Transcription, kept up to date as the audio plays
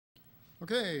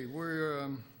Okay, we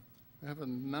have a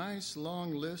nice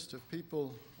long list of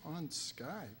people on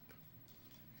Skype.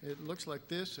 It looks like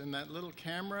this, and that little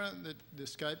camera that the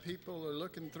Skype people are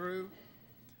looking through,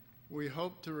 we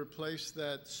hope to replace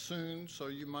that soon, so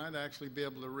you might actually be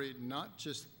able to read not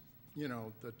just,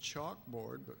 the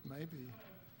chalkboard, but maybe.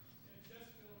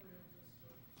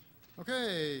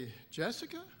 Okay,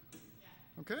 Jessica?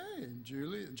 Okay,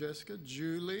 Jessica,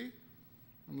 Julie.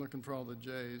 I'm looking for all the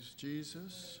J's.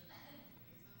 Jesus.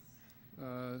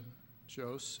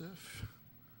 Joseph,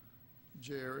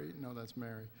 Jerry, no, that's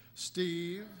Mary.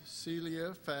 Steve,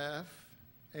 Celia, Faf,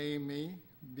 Amy,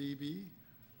 Bibi,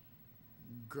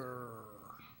 Gurr.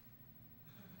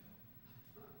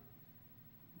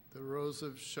 The Rose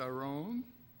of Sharon,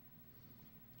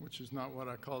 which is not what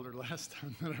I called her last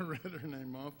time that I read her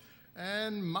name off.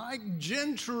 And Mike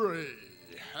Gentry.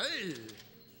 Hey!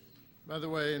 By the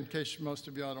way, in case most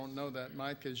of y'all don't know that,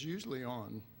 Mike is usually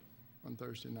on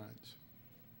Thursday nights.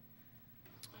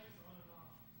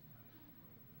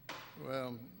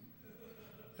 Well,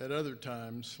 at other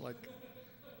times, like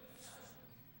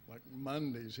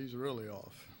Mondays, he's really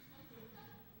off.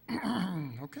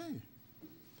 Okay.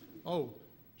 Oh,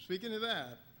 speaking of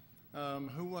that,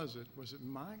 who was it? Was it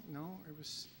Mike? No, it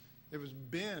was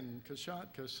Ben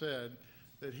Kashatka said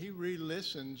that he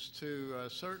re-listens to a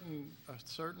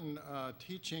certain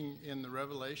teaching in the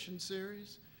Revelation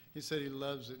series. He said he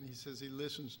loves it, and he says he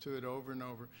listens to it over and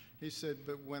over. He said,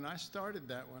 but when I started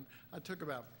that one, I took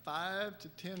about 5 to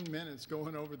 10 minutes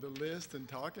going over the list and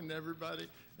talking to everybody.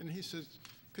 And he says,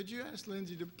 could you ask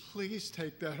Lindsay to please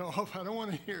take that off? I don't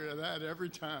want to hear that every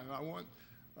time.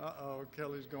 Uh-oh,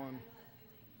 Kelly's going.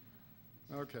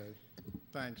 Okay,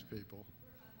 thanks, people.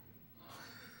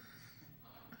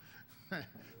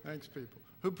 Thanks, people.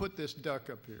 Who put this duck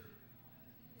up here?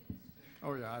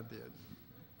 Oh, yeah, I did.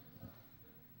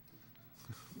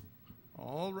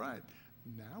 All right,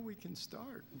 now we can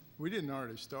start. We didn't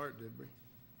already start, did we?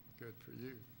 Good for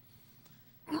you.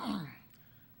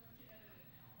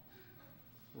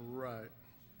 Right.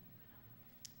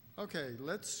 Okay,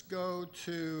 let's go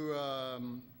to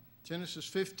Genesis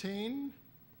 15,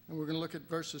 and we're going to look at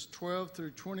verses 12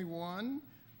 through 21.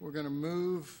 We're going to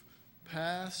move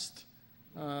past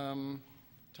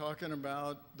talking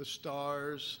about the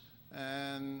stars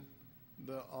and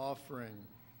the offering.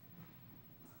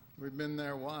 We've been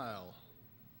there a while,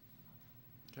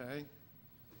 okay?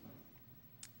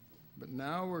 But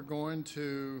now we're going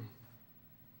to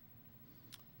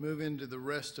move into the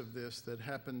rest of this that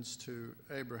happens to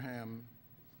Abraham,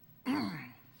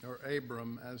 or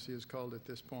Abram, as he is called at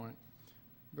this point.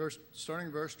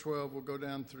 Starting verse 12, we'll go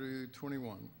down through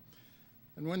 21.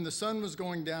 And when the sun was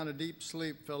going down, a deep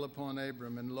sleep fell upon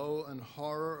Abram, and lo, an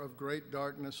horror of great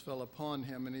darkness fell upon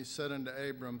him. And he said unto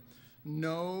Abram,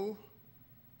 Know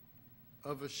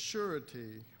of a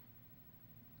surety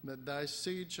that thy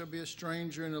seed shall be a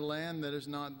stranger in a land that is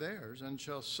not theirs, and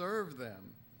shall serve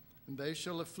them. And they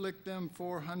shall afflict them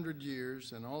 400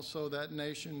 years, and also that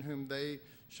nation whom they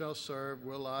shall serve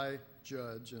will I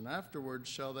judge. And afterwards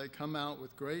shall they come out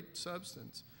with great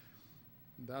substance.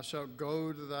 Thou shalt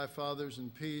go to thy fathers in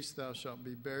peace, thou shalt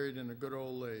be buried in a good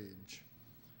old age.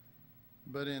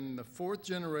 But in the 4th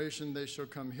generation they shall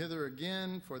come hither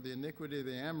again, for the iniquity of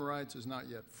the Amorites is not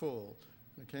yet full.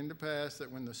 And it came to pass that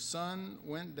when the sun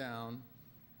went down,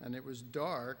 and it was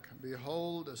dark,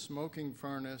 behold, a smoking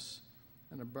furnace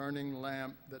and a burning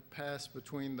lamp that passed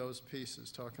between those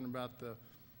pieces, talking about the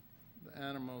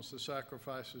animals, the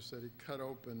sacrifices that he cut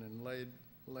open and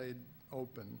laid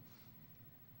open.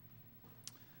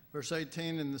 Verse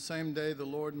 18, in the same day the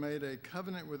Lord made a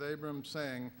covenant with Abram,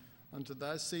 saying, Unto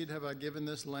thy seed have I given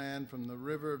this land from the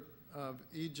river of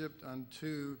Egypt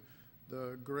unto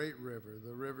the great river,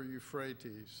 the river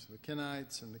Euphrates, the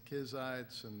Kenites and the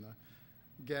Kizites and the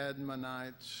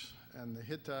Gadmonites and the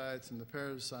Hittites and the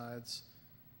Perizzites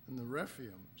and the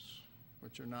Rephaims,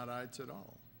 which are not ites at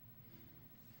all.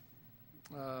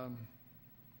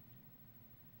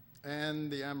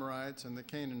 And the Amorites and the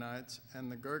Canaanites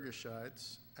and the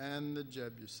Girgashites and the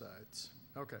Jebusites.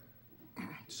 Okay,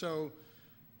 so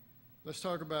let's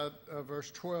talk about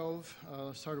verse 12.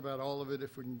 Let's talk about all of it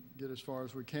if we can get as far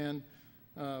as we can.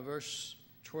 Verse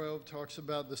 12 talks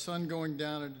about the sun going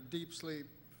down and a deep sleep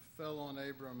fell on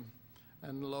Abram,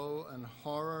 and lo, an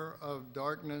horror of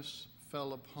darkness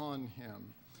fell upon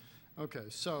him. Okay,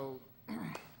 so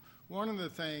one of the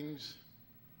things,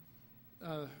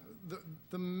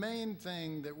 the main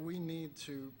thing that we need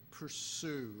to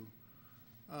pursue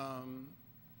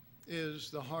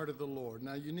is the heart of the Lord.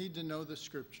 Now, you need to know the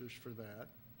scriptures for that,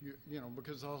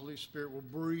 because the Holy Spirit will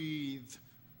breathe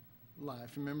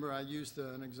life. Remember, I used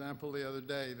an example the other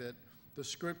day that The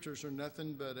scriptures are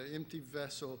nothing but an empty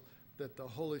vessel that the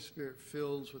Holy Spirit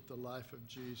fills with the life of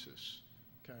Jesus,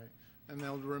 okay? And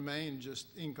they'll remain just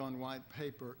ink on white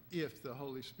paper if the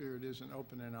Holy Spirit isn't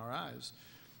open in our eyes.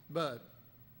 But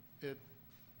it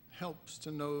helps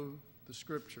to know the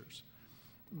scriptures.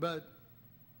 But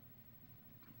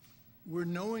we're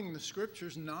knowing the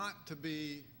scriptures not to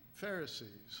be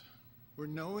Pharisees. We're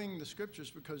knowing the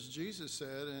scriptures because Jesus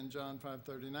said in John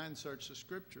 5:39, search the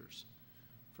scriptures,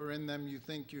 for in them you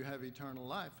think you have eternal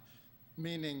life.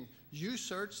 Meaning, you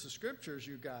search the scriptures,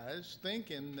 you guys,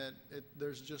 thinking that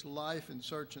there's just life in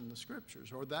searching the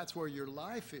scriptures, or that's where your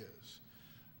life is.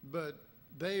 But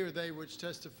they are they which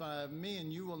testify of me,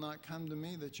 and you will not come to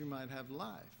me that you might have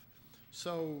life.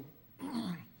 So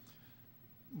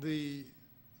the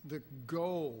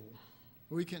goal,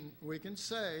 we can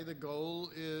say the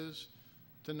goal is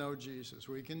to know Jesus.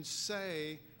 We can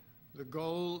say the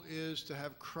goal is to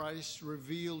have Christ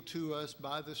revealed to us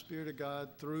by the Spirit of God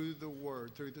through the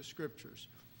Word, through the Scriptures.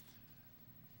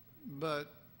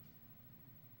 But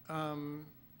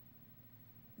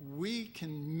we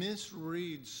can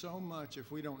misread so much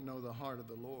if we don't know the heart of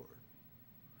the Lord.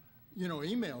 You know,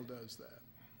 email does that.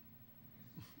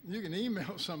 You can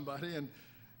email somebody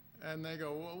and they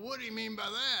go, well, what do you mean by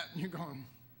that? And you're going,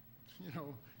 you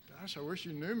know, gosh, I wish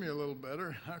you knew me a little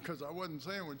better because I wasn't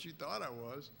saying what you thought I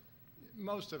was.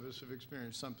 Most of us have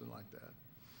experienced something like that.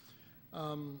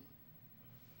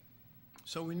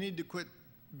 So we need to quit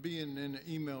being in an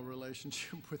email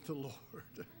relationship with the Lord.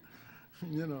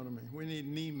 You know what I mean? We need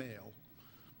an email.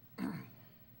 Amen.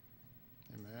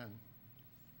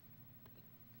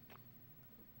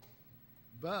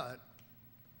 But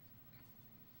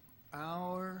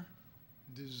our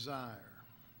desire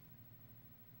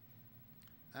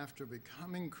after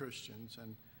becoming Christians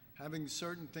and having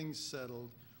certain things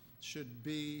settled should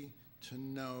be to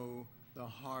know the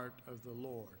heart of the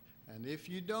Lord. And if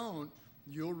you don't,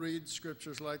 you'll read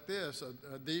scriptures like this.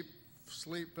 A deep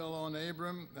sleep fell on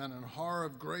Abram, and an horror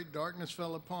of great darkness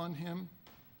fell upon him.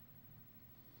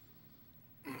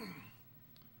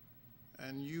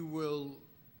 And you will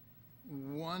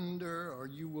wonder, or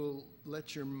you will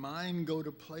let your mind go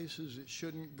to places it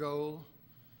shouldn't go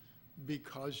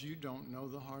because you don't know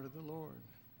the heart of the Lord.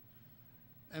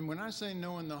 And when I say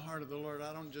knowing the heart of the Lord,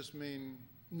 I don't just mean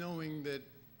knowing that,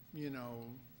 you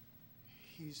know,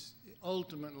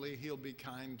 ultimately he'll be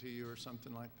kind to you or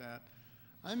something like that.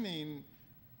 I mean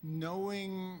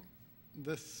knowing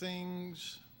the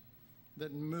things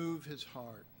that move his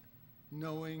heart,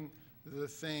 knowing the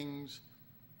things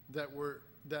that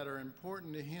are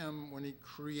important to him when he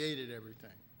created everything,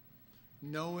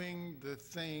 knowing the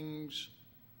things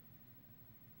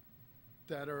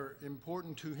that are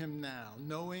important to him now,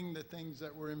 knowing the things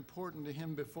that were important to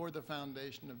him before the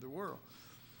foundation of the world.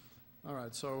 All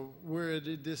right, so we're at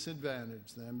a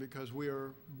disadvantage then because we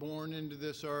are born into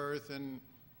this earth and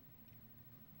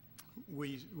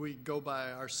we go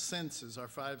by our senses, our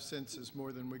five senses,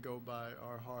 more than we go by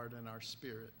our heart and our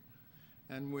spirit.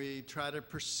 And we try to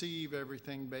perceive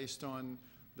everything based on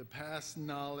the past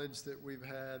knowledge that we've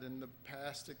had and the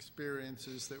past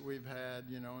experiences that we've had,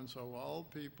 you know, and so all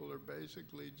people are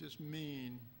basically just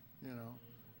mean, you know.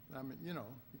 I mean, you know,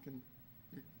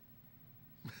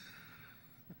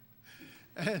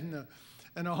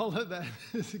 and all of that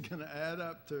is going to add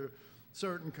up to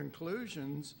certain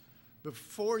conclusions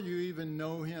before you even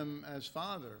know him as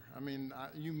Father. I mean,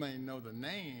 you may know the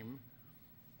name,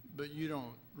 but you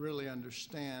don't really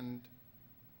understand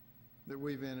that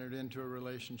we've entered into a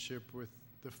relationship with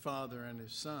the Father and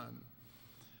his Son.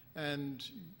 And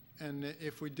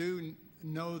if we do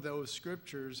know those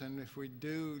scriptures, and if we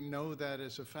do know that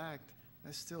as a fact,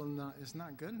 that's still not, it's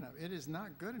not good enough. It is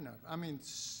not good enough. I mean,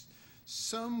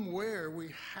 somewhere we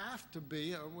have to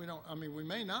be, we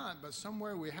may not, but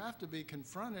somewhere we have to be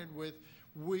confronted with,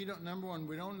 number one,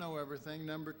 we don't know everything.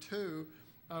 Number two,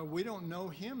 we don't know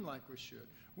him like we should.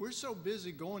 We're so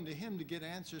busy going to him to get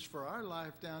answers for our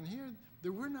life down here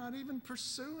that we're not even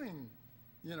pursuing,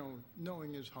 you know,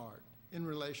 knowing his heart in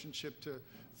relationship to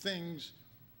things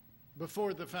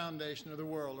before the foundation of the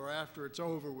world or after it's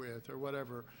over with or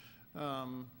whatever.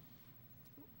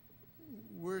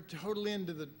 We're totally in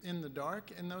the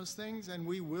dark in those things, and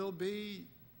we will be,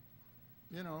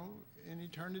 you know, in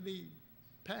eternity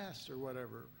past or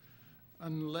whatever,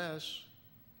 unless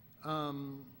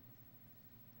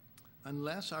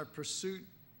our pursuit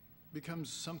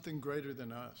becomes something greater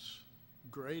than us.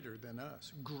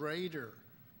 Greater.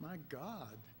 My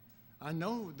God. I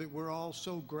know that we're all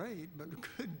so great, but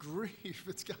good grief,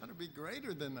 it's got to be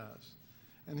greater than us.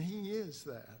 And he is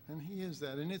that.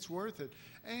 And it's worth it.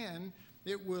 And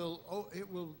it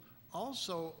will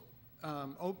also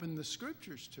open the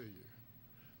scriptures to you,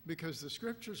 because the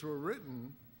scriptures were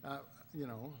written, you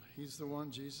know, he's the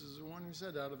one, Jesus is the one who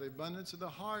said, out of the abundance of the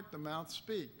heart, the mouth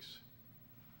speaks.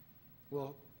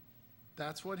 Well,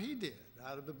 that's what he did.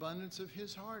 Out of the abundance of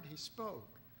his heart, he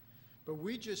spoke. But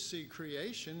we just see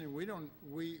creation, and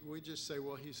we just say,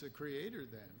 well, he's the creator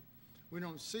then. We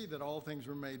don't see that all things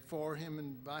were made for him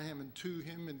and by him and to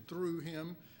him and through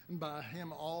him, and by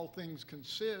him all things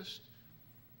consist.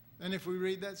 And if we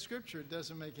read that scripture, it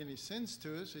doesn't make any sense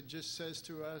to us. It just says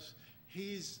to us,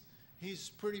 he's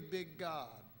pretty big God,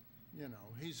 you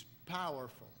know, he's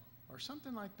powerful, or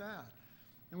something like that.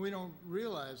 And we don't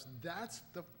realize that's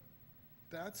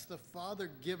the Father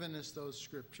giving us those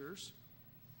scriptures,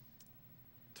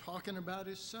 talking about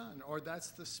his Son, or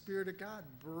that's the Spirit of God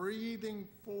breathing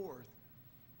forth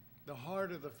the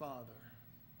heart of the Father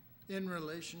in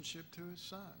relationship to his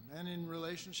Son and in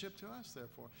relationship to us,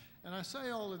 therefore. And I say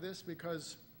all of this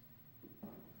because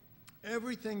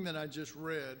everything that I just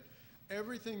read,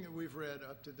 everything that we've read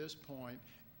up to this point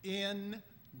in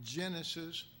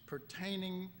Genesis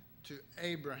pertaining to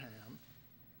Abraham,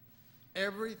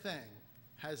 everything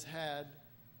has had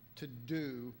to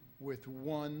do with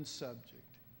one subject: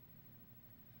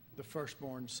 the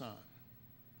firstborn son.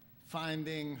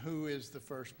 Finding who is the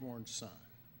firstborn son.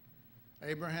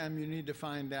 Abraham, you need to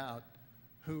find out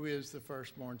who is the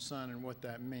firstborn son and what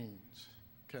that means.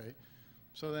 Okay?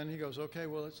 So then he goes, okay,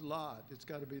 well, it's Lot. It's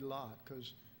got to be Lot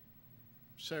because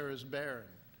Sarah's barren.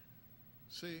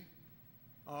 See?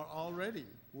 Already,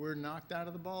 we're knocked out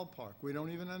of the ballpark. We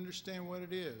don't even understand what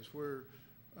it is.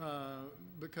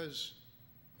 Because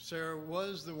Sarah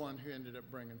was the one who ended up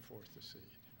bringing forth the seed.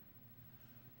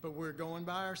 But we're going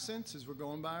by our senses. We're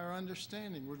going by our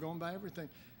understanding. We're going by everything.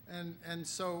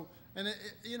 So,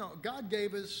 you know, God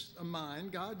gave us a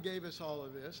mind. God gave us all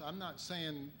of this. I'm not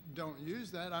saying don't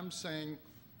use that. I'm saying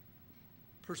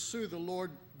pursue the Lord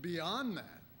beyond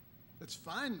that. It's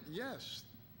fine. Yes.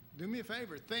 Do me a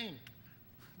favor. Think.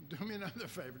 Do me another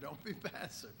favor. Don't be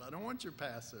passive. I don't want you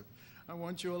passive. I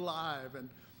want you alive and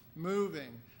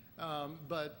moving.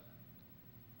 But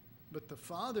the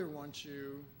Father wants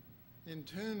you in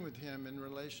tune with him in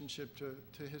relationship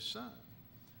to his Son.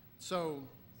 So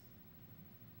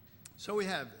we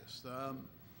have this.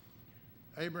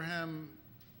 Abraham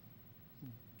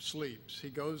sleeps. He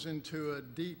goes into a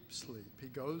deep sleep. He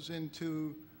goes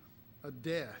into a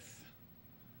death.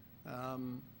 I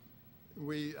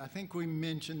think we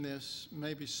mentioned this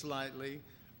maybe slightly,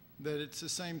 that it's the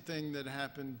same thing that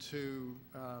happened to,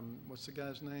 what's the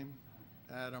guy's name?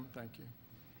 Adam, thank you.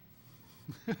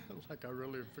 Like I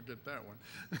really forget that one.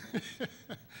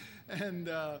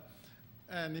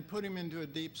 And he put him into a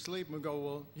deep sleep, and we go,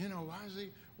 well, you know,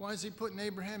 why is he putting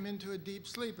Abraham into a deep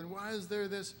sleep? And why is there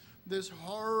this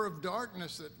horror of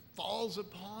darkness that falls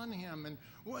upon him? And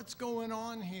what's going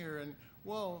on here? And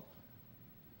well,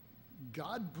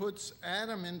 God puts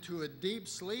Adam into a deep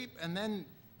sleep and then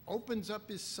opens up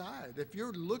his side. If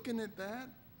you're looking at that,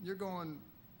 you're going,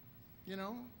 you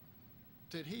know,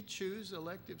 did he choose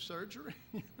elective surgery?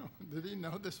 You know, did he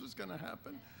know this was going to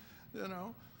happen? You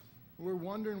know, we're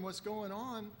wondering what's going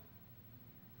on.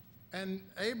 And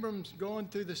Abram's going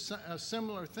through a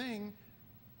similar thing,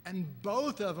 and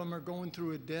both of them are going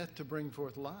through a death to bring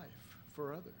forth life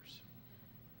for others.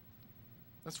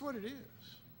 That's what it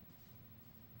is,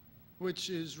 which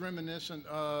is reminiscent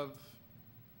of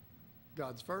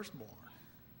God's firstborn,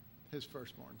 his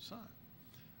firstborn son.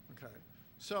 Okay,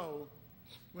 so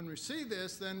when we see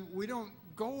this, then we don't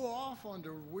go off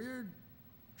onto weird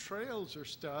trails or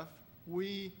stuff.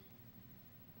 We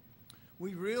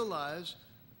realize,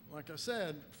 like I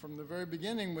said, from the very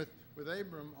beginning with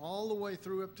Abram, all the way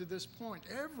through up to this point,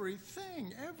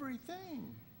 everything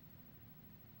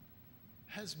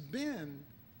has been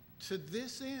to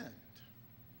this end.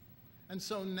 And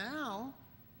so now,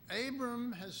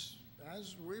 Abram has,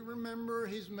 as we remember,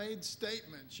 he's made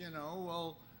statements, you know,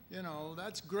 well, you know,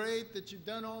 that's great that you've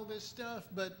done all this stuff,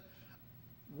 but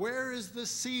where is the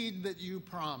seed that you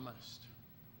promised?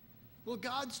 Well,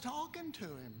 God's talking to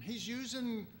him. He's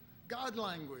using God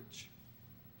language.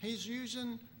 He's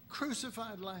using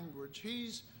crucified language.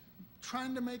 He's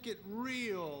trying to make it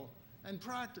real and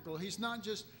practical. He's not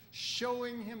just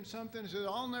showing him something and says,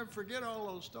 I'll never forget all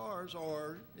those stars,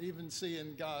 or even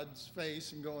seeing God's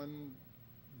face and going,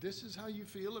 this is how you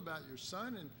feel about your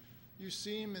son, and you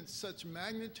see him in such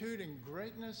magnitude and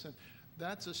greatness, and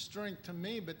that's a strength to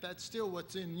me, but that's still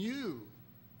what's in you.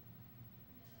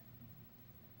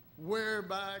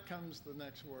 whereby comes the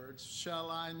next words, shall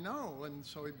I know? And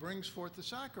so he brings forth the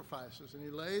sacrifices, and he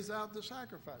lays out the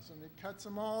sacrifice, and he cuts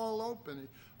them all open. He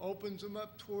opens them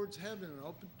up towards heaven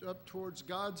and up towards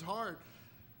God's heart,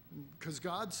 because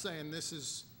God's saying, this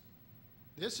is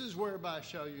whereby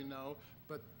shall you know.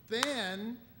 But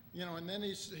then, and then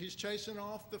he's chasing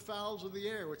off the fowls of the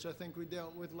air, which I think we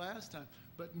dealt with last time.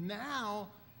 But now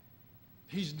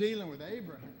he's dealing with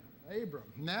Abram.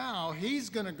 Now he's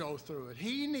going to go through it.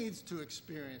 He needs to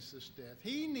experience this death.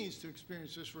 He needs to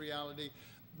experience this reality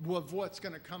of what's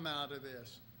going to come out of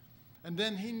this. And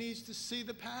then he needs to see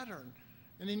the pattern.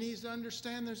 And he needs to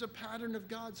understand there's a pattern of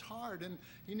God's heart. And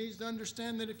he needs to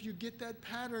understand that if you get that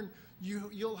pattern,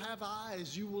 you'll have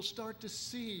eyes. You will start to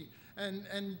see.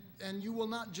 And you will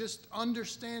not just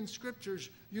understand scriptures.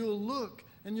 You'll look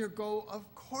and you'll go,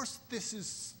 of course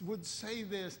would say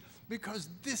this, because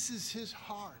this is his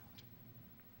heart.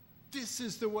 This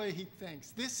is the way he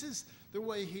thinks. This is the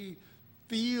way he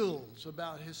feels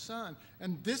about his son.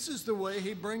 And this is the way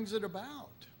he brings it about.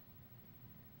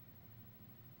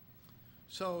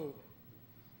 So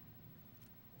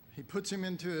he puts him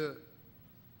into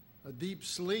a deep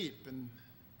sleep, and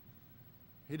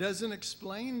he doesn't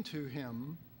explain to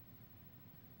him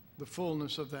the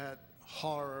fullness of that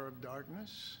horror of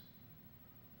darkness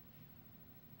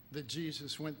that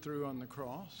Jesus went through on the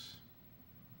cross.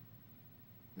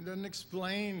 He doesn't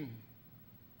explain,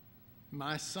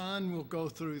 my son will go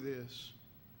through this.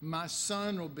 My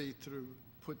son will be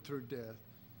put through death.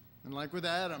 And like with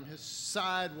Adam, his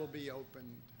side will be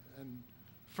opened. And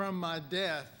from my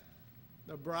death,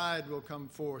 the bride will come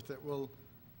forth that will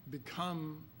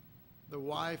become the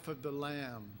wife of the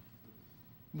Lamb.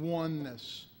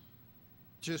 Oneness.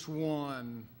 Just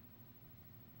one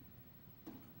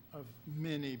of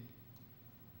many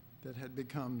that had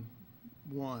become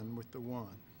one with the one.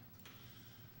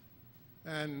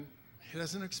 And he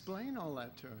doesn't explain all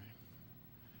that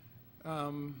to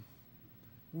him.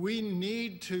 We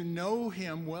need to know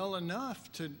him well enough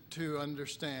to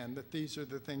understand that these are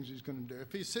the things he's going to do.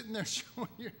 If he's sitting there showing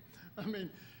you,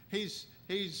 he's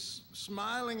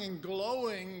smiling and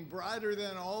glowing brighter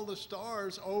than all the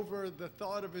stars over the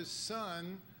thought of his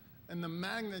son and the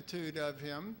magnitude of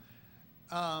him.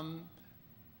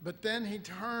 But then he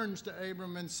turns to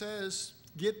Abram and says,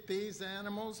 get these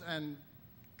animals and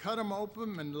cut them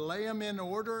open and lay them in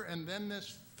order, and then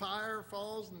this fire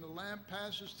falls and the lamp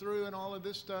passes through and all of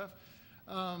this stuff.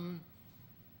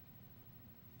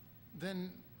 Then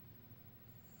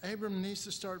Abram needs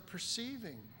to start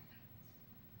perceiving.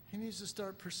 He needs to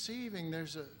start perceiving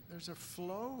there's a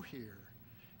flow here.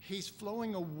 He's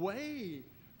flowing away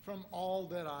from all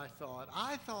that I thought.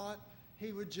 I thought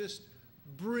he would just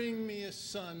bring me a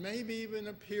son, maybe even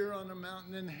appear on a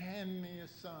mountain and hand me a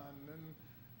son, and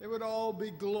it would all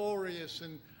be glorious,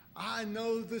 and I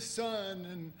know the Son,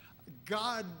 and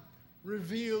God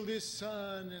revealed his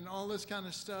son, and all this kind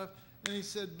of stuff. And he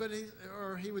said,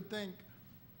 he would think,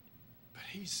 but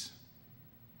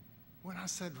when I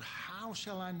said, how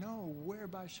shall I know?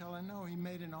 Whereby shall I know? He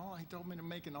made an altar. He told me to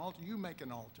make an altar. You make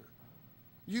an altar.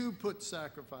 You put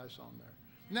sacrifice on there.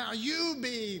 Now you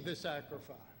be the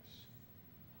sacrifice.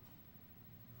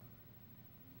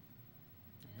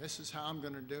 And this is how I'm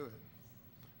going to do it.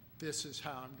 This is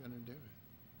how I'm going to do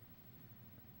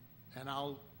it. And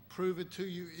I'll prove it to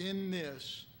you in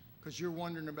this, because you're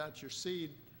wondering about your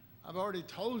seed. I've already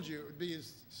told you it would be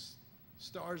as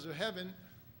stars of heaven.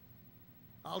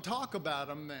 I'll talk about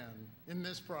them then in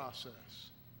this process.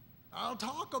 I'll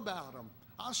talk about them.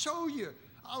 I'll show you.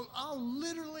 I'll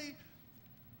literally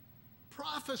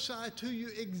prophesy to you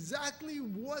exactly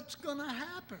what's going to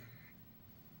happen,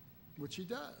 which he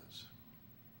does.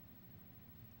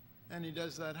 And he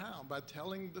does that how? By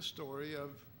telling the story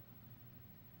of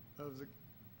the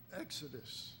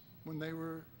Exodus, when they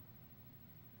were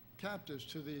captives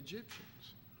to the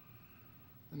Egyptians,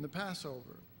 and the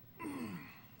Passover.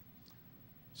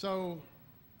 So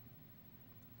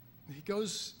he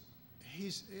goes,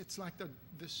 it's like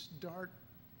this dark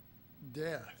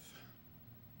death.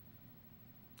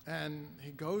 And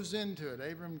he goes into it,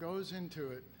 Abram goes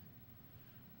into it,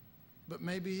 but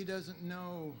maybe he doesn't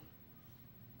know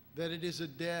that it is a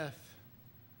death,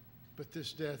 but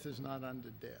this death is not unto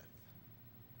death.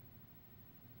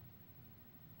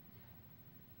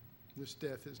 This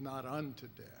death is not unto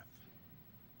death.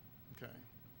 Okay.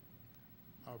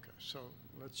 Okay, so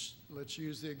let's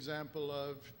use the example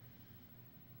of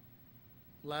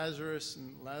Lazarus,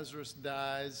 and Lazarus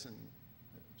dies, and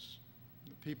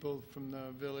the people from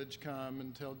the village come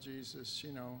and tell Jesus,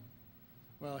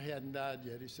 well, he hadn't died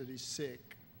yet. He said he's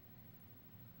sick.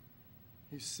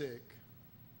 He's sick.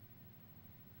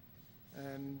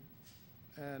 And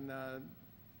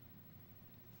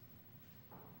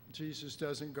Jesus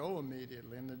doesn't go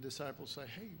immediately, and the disciples say,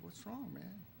 "Hey, what's wrong,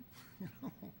 man?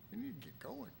 We need to get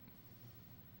going."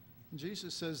 And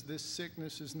Jesus says, "This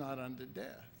sickness is not unto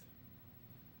death."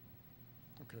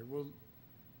 Okay, well,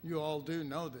 you all do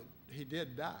know that he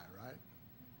did die, right?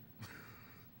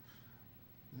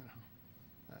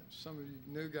 Some of you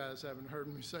new guys haven't heard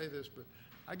me say this, but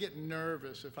I get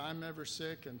nervous if I'm ever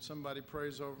sick and somebody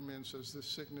prays over me and says, "This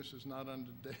sickness is not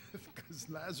unto death," because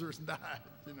Lazarus died.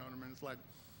 You know what I mean? It's like,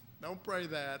 don't pray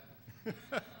that.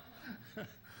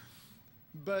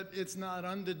 But it's not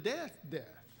unto death.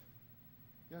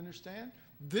 You understand?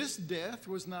 This death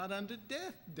was not unto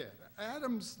death.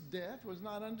 Adam's death was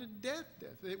not unto death.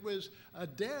 It was a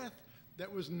death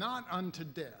that was not unto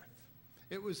death.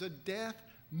 It was a death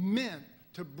meant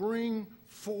to bring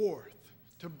forth,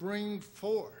 to bring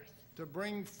forth, to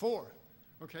bring forth.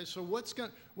 Okay, so what's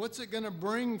it going to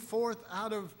bring forth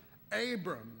out of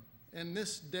Abram in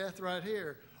this death right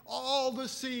here? All the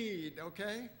seed,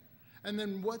 okay? And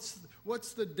then what's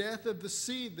the death of the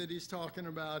seed that he's talking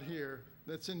about here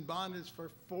that's in bondage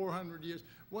for 400 years?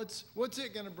 What's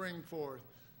it going to bring forth?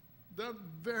 The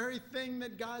very thing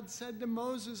that God said to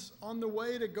Moses on the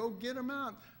way to go get him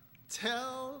out.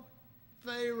 Tell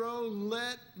Pharaoh,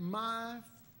 let my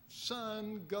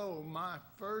son go, my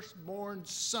firstborn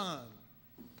son.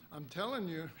 I'm telling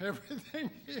you, everything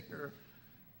here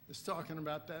is talking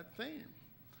about that theme.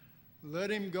 Let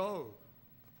him go.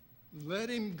 Let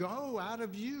him go out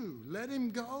of you. Let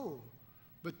him go.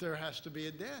 But there has to be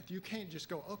a death. You can't just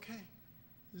go, "Okay,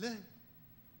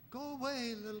 go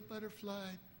away, little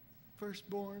butterfly,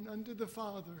 firstborn unto the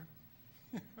Father."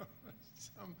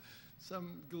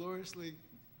 Some gloriously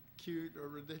cute or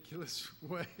ridiculous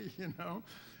way, No,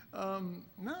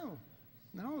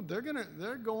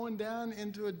 they're going down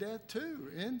into a death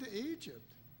too, into Egypt.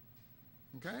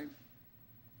 Okay?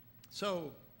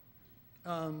 So,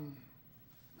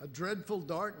 a dreadful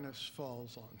darkness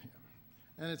falls on him.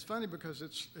 And it's funny because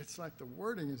it's like the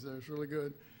wording is there. It's really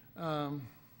good.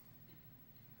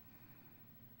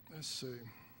 Let's see.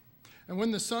 And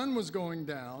when the sun was going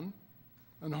down,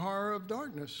 an horror of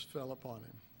darkness fell upon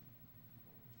him.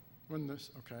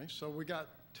 Okay, so we got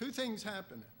two things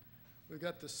happening. We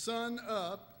got the sun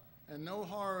up and no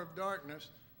horror of darkness.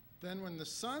 Then when the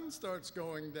sun starts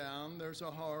going down, there's a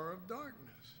horror of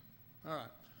darkness. All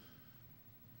right.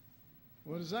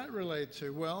 What does that relate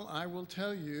to? Well, I will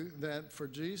tell you that for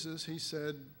Jesus, he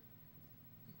said,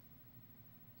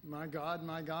 my God,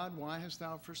 why hast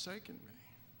thou forsaken me?"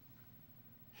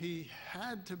 He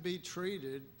had to be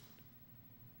treated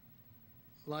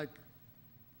like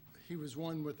he was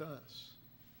one with us,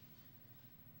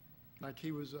 like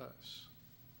he was us.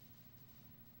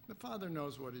 The Father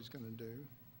knows what he's going to do,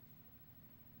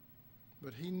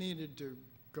 but he needed to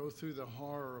go through the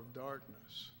horror of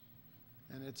darkness.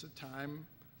 And it's a time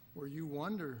where you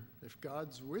wonder if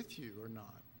God's with you or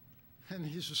not. And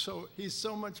he's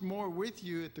so much more with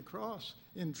you at the cross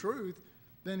in truth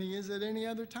than he is at any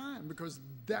other time, because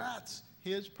that's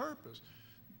his purpose.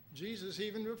 Jesus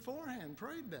even beforehand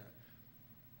prayed that.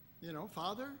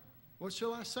 "Father, what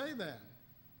shall I say then?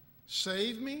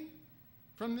 Save me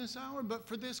from this hour? But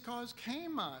for this cause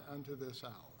came I unto this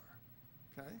hour."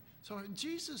 Okay? So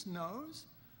Jesus knows,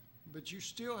 but you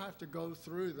still have to go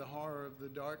through the horror of the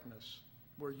darkness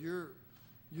where you're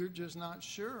just not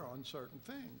sure on certain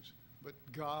things. But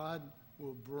God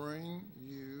will bring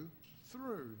you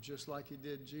through, just like he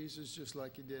did Jesus, just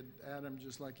like he did Adam,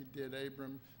 just like he did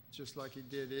Abram, just like he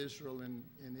did Israel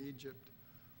in Egypt.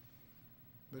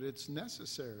 But it's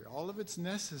necessary. All of it's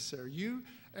necessary.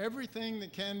 Everything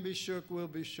that can be shook will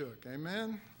be shook.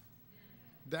 Amen?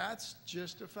 That's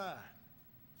just a fact.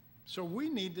 So we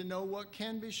need to know what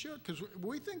can be shook, because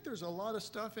we think there's a lot of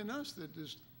stuff in us that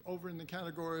is over in the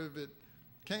category of it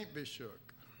can't be shook.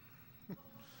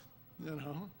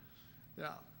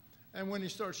 Yeah. And when he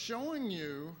starts showing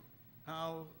you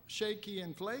how shaky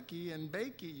and flaky and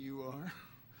bakey you are,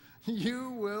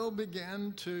 you will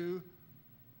begin to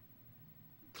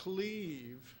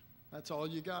cleave. That's all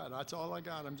you got. That's all I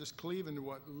got. I'm just cleaving to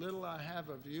what little I have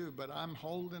of you, but I'm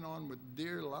holding on with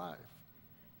dear life.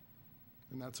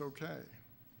 And that's okay,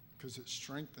 because it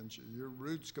strengthens you. Your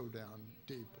roots go down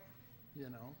deeper,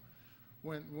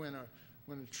 When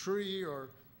a tree or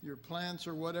your plants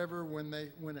or whatever, when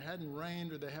it hadn't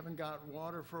rained or they haven't got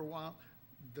water for a while,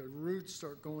 the roots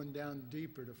start going down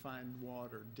deeper to find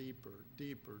water,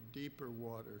 deeper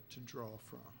water to draw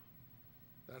from.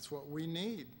 That's what we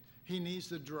need. He needs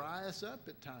to dry us up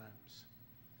at times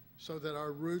so that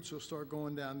our roots will start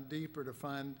going down deeper to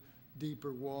find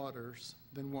deeper waters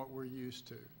than what we're used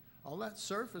to. All that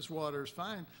surface water is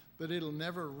fine, but it'll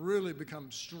never really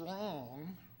become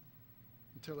strong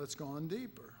until it's gone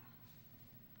deeper.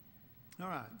 All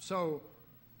right, so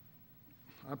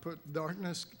I put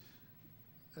darkness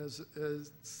as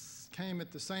came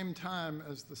at the same time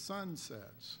as the sun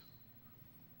sets.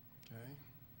 Okay?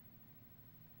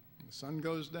 The sun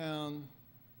goes down,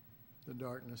 the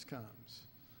darkness comes.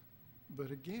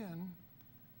 But again,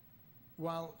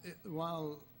 while it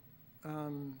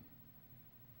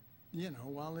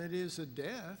is a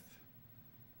death,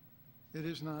 it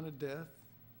is not a death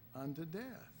unto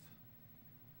death.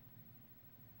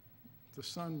 The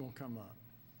sun will come up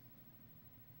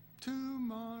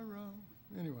tomorrow.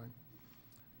 Anyway,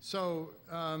 so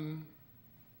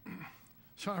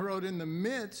I wrote, in the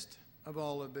midst of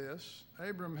all of this,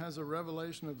 Abram has a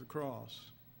revelation of the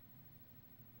cross.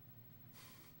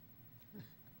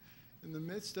 In the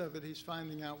midst of it, he's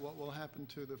finding out what will happen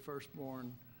to the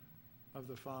firstborn of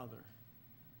the Father,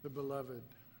 the beloved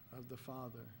of the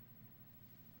Father,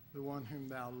 the one whom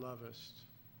thou lovest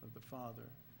of the Father.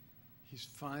 He's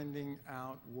finding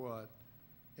out what?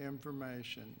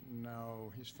 Information.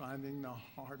 No, he's finding the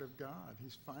heart of God.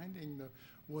 He's finding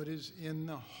what is in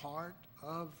the heart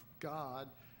of God,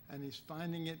 and he's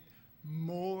finding it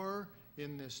more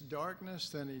in this darkness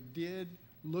than he did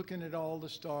looking at all the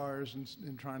stars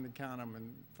and trying to count them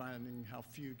and finding how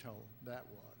futile that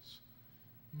was.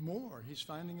 More. He's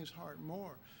finding his heart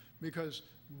more, because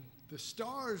the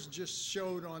stars just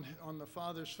showed on the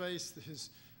Father's face his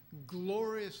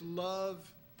glorious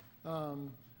love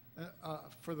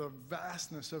for the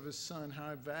vastness of his Son,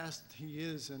 how vast he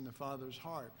is in the Father's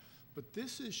heart. But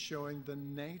this is showing the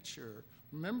nature.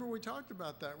 Remember, we talked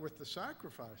about that with the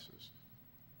sacrifices.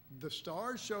 The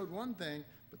stars showed one thing,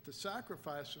 but the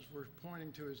sacrifices were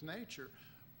pointing to his nature.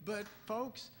 But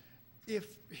folks,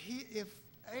 if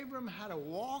Abram had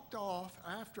walked off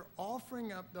after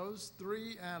offering up those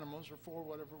 3 animals, or 4,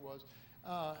 whatever it was,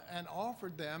 and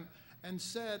offered them and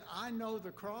said, I know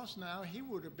the cross now, he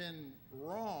would have been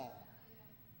wrong.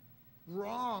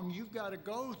 Wrong. You've got to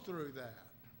go through that.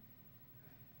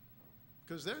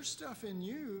 Because there's stuff in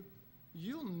you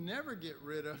you'll never get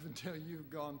rid of until you've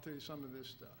gone through some of this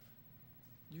stuff.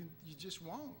 You just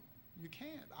won't. You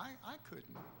can't. I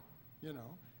couldn't. You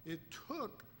know, it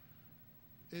took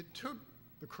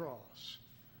the cross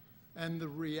and the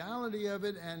reality of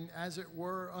it, and as it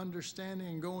were, understanding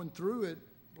and going through it,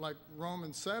 like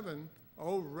Romans 7,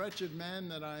 oh, wretched man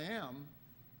that I am.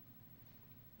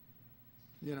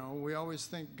 You know, we always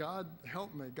think, God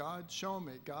help me, God show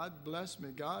me, God bless me,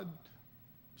 God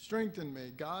strengthen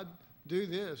me, God do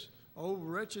this. Oh,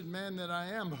 wretched man that I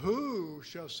am, who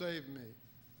shall save me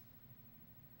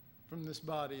from this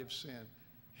body of sin?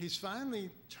 He's finally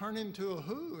turned into a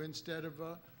who instead of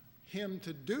a him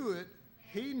to do it.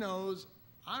 He knows,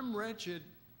 I'm wretched,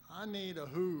 I need a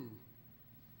who.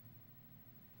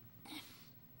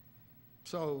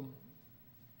 So,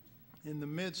 in the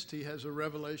midst, he has a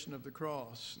revelation of the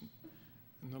cross,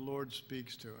 and the Lord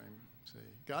speaks to him. See,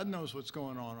 God knows what's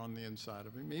going on the inside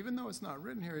of him. Even though it's not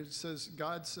written here, it says,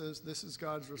 God says, this is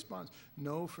God's response.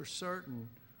 Know for certain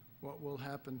what will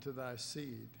happen to thy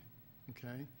seed.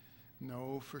 Okay?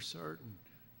 Know for certain.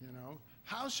 You know?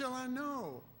 How shall I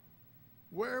know?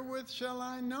 Wherewith shall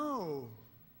I know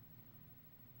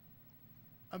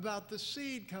about the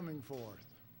seed coming forth?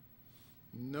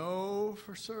 Know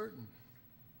for certain.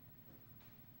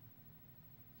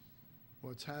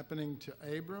 What's happening to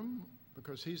Abram?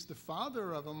 Because he's the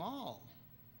father of them all.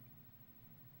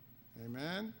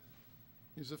 Amen?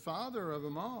 He's the father of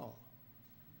them all.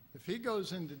 If he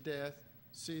goes into death,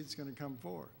 seed's going to come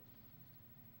forth.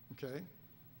 Okay?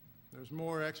 There's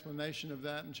more explanation of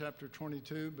that in chapter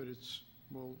 22, but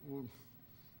we'll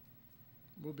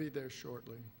be there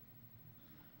shortly,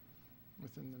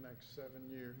 within the next 7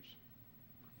 years.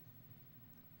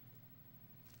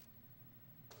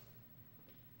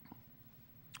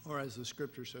 Or as the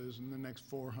scripture says, in the next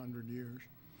 400 years.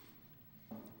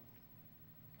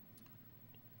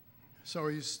 So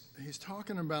he's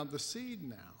talking about the seed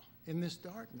now in this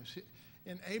darkness.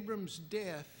 In Abram's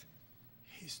death,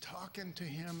 he's talking to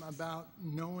him about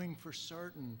knowing for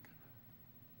certain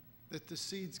that the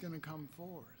seed's going to come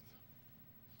forth.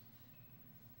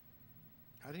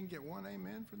 I didn't get one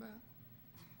amen for that.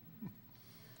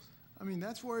 I mean,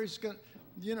 that's where he's going to,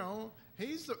 you know,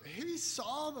 he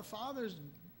saw the Father's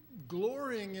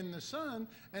glorying in the Son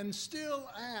and still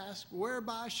asked,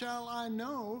 whereby shall I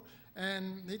know?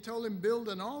 And he told him, build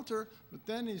an altar. But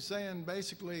then he's saying,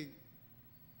 basically,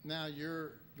 now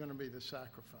you're going to be the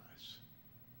sacrifice.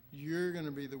 You're going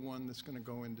to be the one that's going to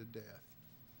go into death.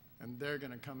 And they're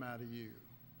going to come out of you.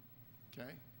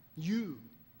 Okay? You.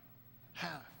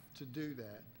 have to do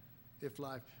that if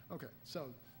life. Okay, so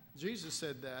Jesus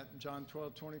said that in John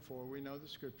 12:24. We know the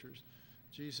scriptures.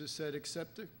 Jesus said,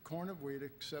 except the corn of wheat,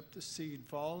 except the seed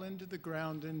fall into the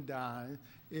ground and die,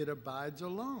 it abides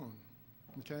alone.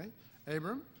 Okay?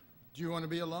 Abram, do you want to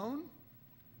be alone?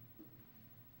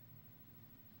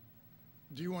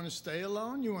 Do you want to stay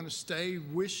alone? You want to stay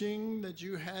wishing that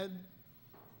you had,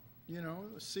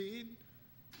 a seed?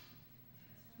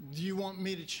 Do you want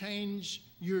me to change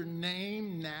your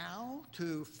name now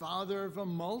to Father of a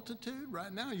Multitude?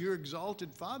 Right now, you're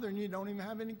exalted Father and you don't even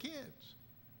have any kids.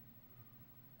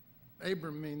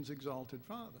 Abram means exalted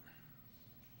father.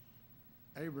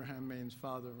 Abraham means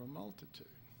father of a multitude.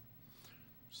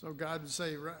 So God would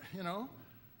say,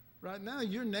 right now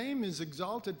your name is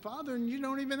exalted father and you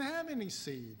don't even have any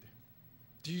seed.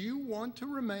 Do you want to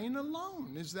remain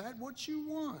alone? Is that what you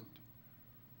want?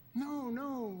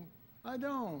 No, I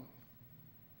don't.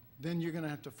 Then you're going to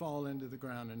have to fall into the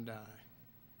ground and die.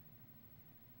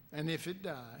 And if it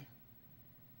die,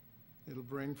 it'll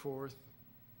bring forth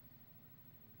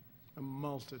a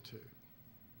multitude,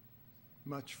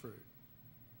 much fruit.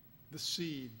 The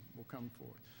seed will come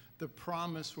forth. The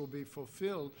promise will be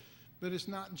fulfilled, but it's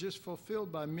not just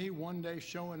fulfilled by me one day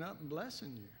showing up and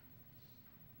blessing you.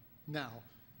 Now,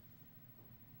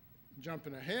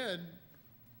 jumping ahead,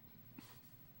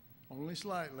 only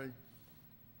slightly,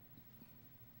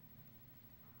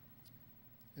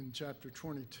 in chapter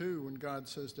 22, when God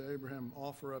says to Abraham,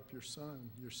 offer up your son,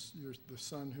 the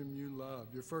son whom you love,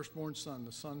 your firstborn son,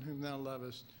 the son whom thou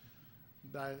lovest,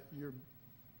 your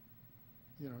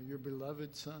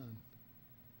beloved son.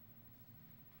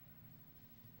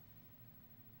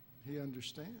 He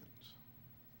understands.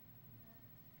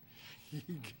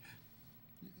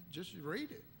 Just read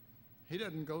it. He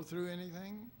doesn't go through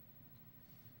anything.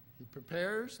 He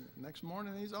prepares. Next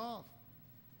morning he's off.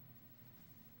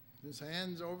 His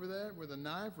hand's over there with a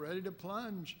knife ready to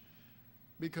plunge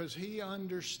because he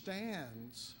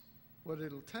understands what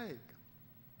it'll take.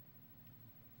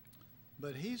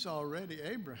 But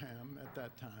Abraham at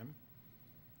that time,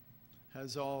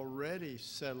 has already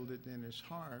settled it in his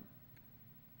heart,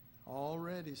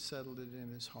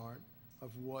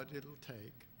 of what it'll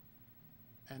take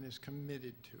and is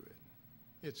committed to it.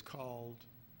 It's called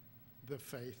the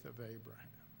faith of Abraham.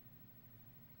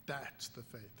 That's the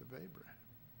faith of Abraham.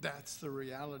 That's the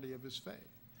reality of his faith.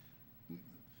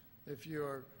 If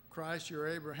you're Christ, you're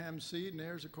Abraham's seed and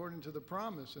heirs according to the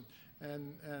promise.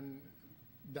 And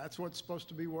that's what's supposed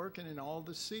to be working in all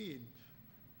the seed.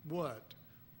 What?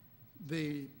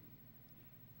 The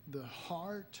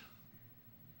heart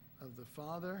of the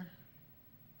Father,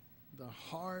 the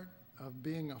heart of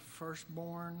being a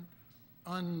firstborn,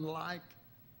 unlike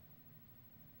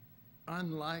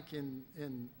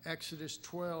in Exodus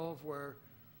 12 where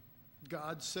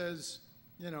God says,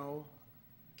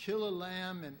 kill a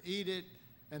lamb and eat it,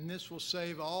 and this will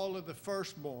save all of the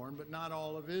firstborn, but not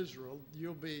all of Israel.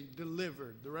 You'll be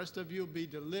delivered. The rest of you will be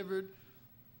delivered,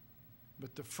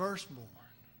 but the firstborn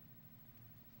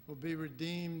will be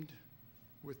redeemed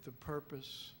with the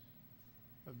purpose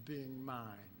of being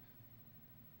mine.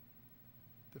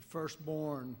 The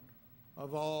firstborn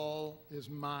of all is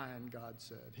mine, God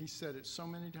said. He said it so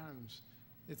many times.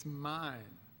 It's mine.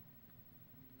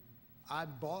 I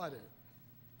bought it.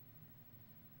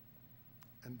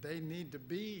 And they need to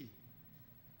be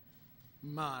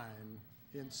mine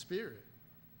in spirit.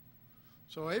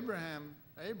 So Abram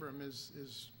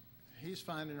he's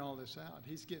finding all this out.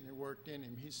 He's getting it worked in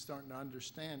him. He's starting to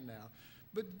understand now.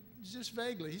 But just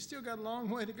vaguely, he's still got a long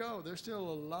way to go. There's still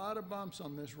a lot of bumps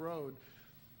on this road.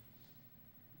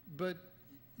 But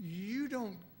you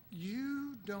don't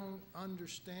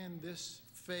understand this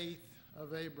faith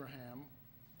of Abraham.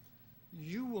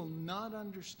 You will not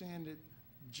understand it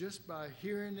just by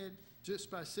hearing it, just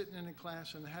by sitting in a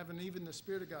class and having even the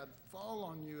Spirit of God fall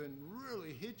on you and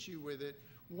really hit you with it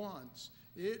once.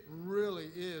 It really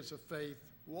is a faith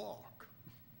walk.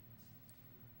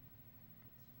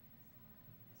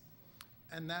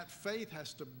 And that faith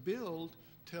has to build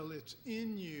till it's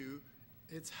in you.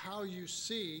 It's how you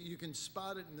see. You can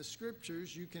spot it in the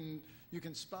scriptures. You can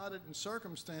spot it in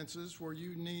circumstances where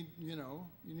you need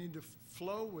to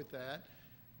flow with that.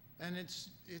 And it's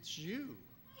you.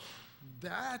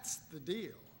 That's the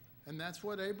deal. And that's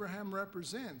what Abraham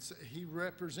represents. He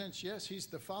represents, yes, he's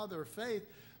the father of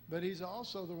faith, but he's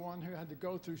also the one who had to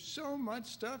go through so much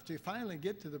stuff to finally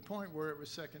get to the point where it was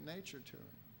second nature to him.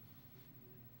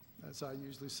 As I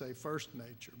usually say, first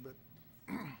nature, but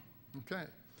okay.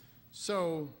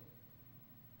 So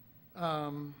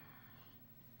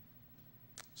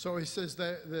So he says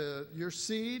that your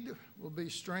seed will be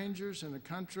strangers in a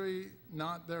country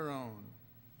not their own.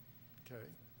 Okay.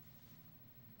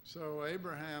 So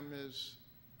Abraham is,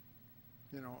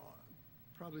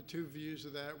 probably two views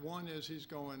of that. One is he's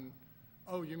going,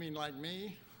 oh, you mean like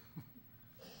me?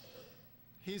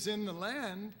 He's in the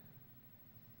land,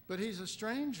 but he's a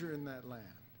stranger in that land.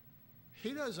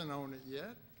 He doesn't own it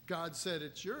yet. God said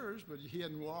it's yours, but he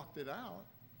hadn't walked it out.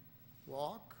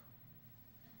 Walk.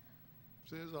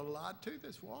 See, there's a lot to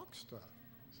this walk stuff.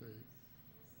 See,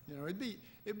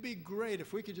 it'd be great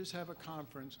if we could just have a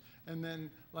conference and then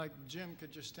like Jim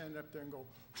could just stand up there and go,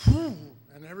 whoo,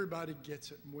 and everybody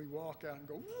gets it, and we walk out and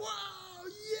go, wow,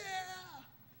 yeah.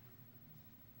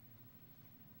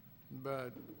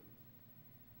 But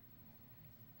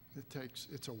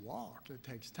it's a walk. It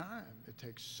takes time. It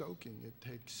takes soaking. It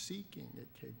takes seeking.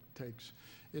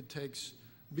 It takes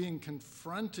being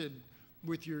confronted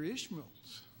with your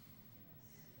Ishmaels.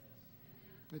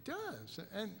 It does.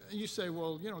 And you say,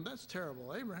 well, that's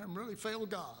terrible. Abraham really failed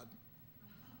God.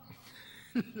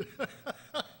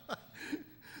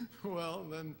 Well,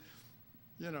 then,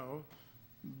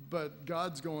 but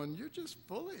God's going, you're just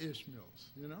full of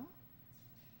Ishmaels,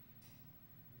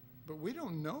 But we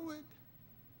don't know it.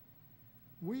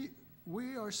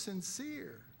 We are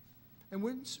sincere. And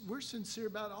we're sincere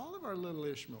about all of our little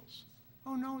Ishmaels.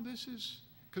 Oh, no, this is,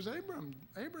 because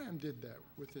Abraham did that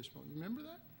with Ishmael. You remember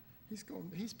that?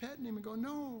 He's petting him and going,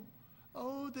 no,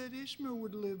 oh, that Ishmael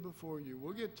would live before you.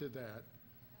 We'll get to that.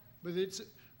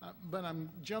 But I'm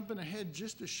jumping ahead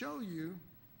just to show you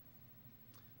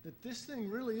that this thing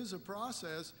really is a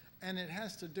process, and it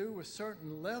has to do with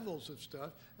certain levels of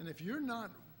stuff. And if you're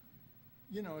not,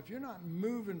 if you're not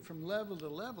moving from level to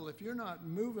level, if you're not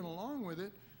moving along with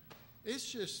it,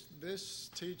 it's just this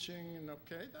teaching, and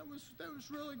okay, that was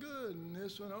really good, and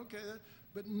this one, okay,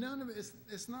 but none of it.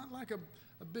 It's not like a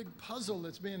big puzzle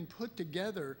that's being put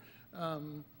together. I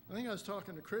think I was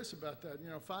talking to Chris about that.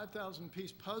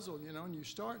 5,000-piece puzzle. And you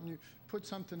start and you put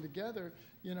something together.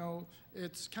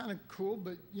 It's kind of cool,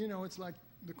 but it's like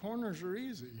the corners are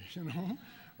easy,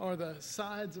 or the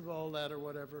sides of all that or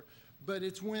whatever. But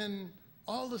it's when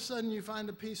all of a sudden you find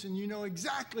a piece and you know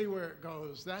exactly where it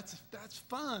goes. That's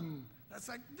fun. That's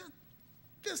like,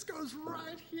 this goes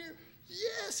right here.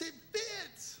 Yes, it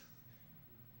fits.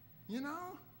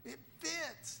 It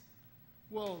fits.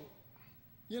 Well,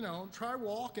 try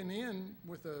walking in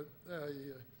with a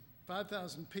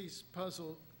 5,000-piece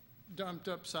puzzle dumped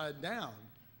upside down,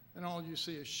 and all you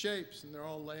see is shapes, and they're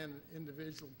all laying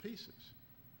individual pieces.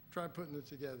 Try putting it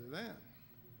together then.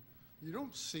 You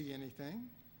don't see anything.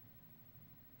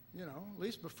 At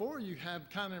least before you have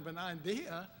kind of an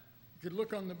idea, you could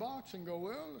look on the box and go,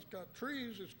 well, it's got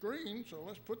trees, it's green, so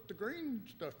let's put the green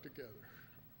stuff together.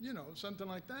 Something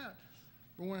like that.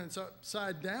 But when it's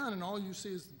upside down and all you see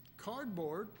is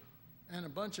cardboard and a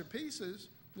bunch of pieces,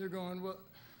 you're going, well,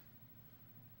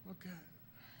 okay,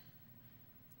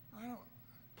 I don't,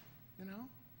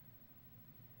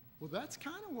 Well, that's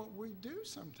kind of what we do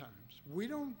sometimes. We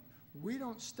don't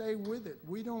stay with it.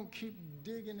 We don't keep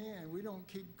digging in. We don't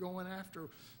keep going after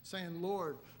saying,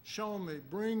 Lord, show me,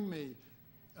 bring me,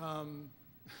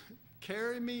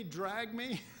 carry me, drag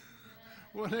me,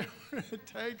 whatever it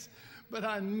takes. But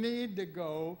I need to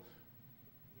go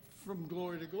from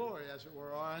glory to glory, as it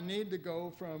were. Or I need to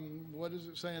go from, what does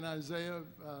it say in Isaiah?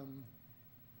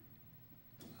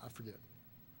 I forget.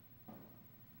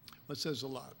 It says a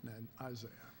lot in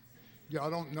Isaiah. Y'all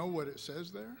don't know what it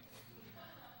says there?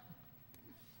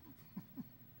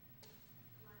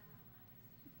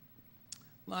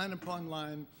 Line upon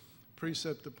line,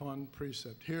 precept upon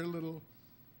precept. Here a little,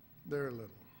 there a little.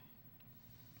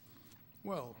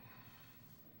 Well,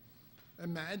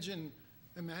 imagine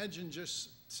just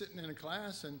sitting in a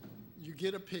class and you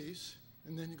get a piece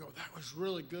and then you go, that was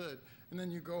really good. And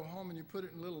then you go home and you put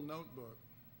it in a little notebook.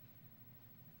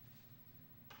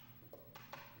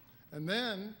 And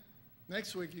then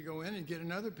next week you go in and you get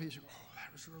another piece. You go, oh,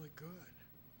 that was really good.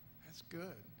 That's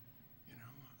good.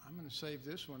 I'm going to save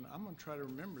this one. I'm going to try to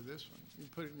remember this one. You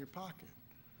put it in your pocket.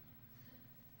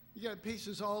 You got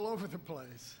pieces all over the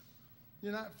place.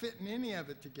 You're not fitting any of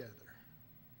it together.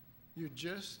 You're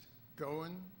just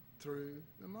going through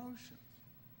the motions.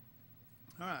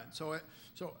 All right, so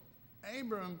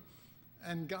Abram,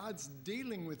 and God's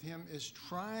dealing with him, is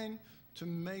trying to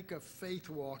make a faith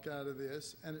walk out of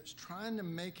this, and it's trying to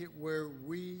make it where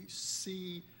we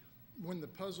see, when the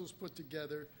puzzle's put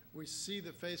together, we see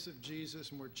the face of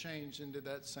Jesus and we're changed into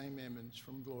that same image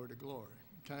from glory to glory,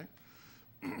 okay?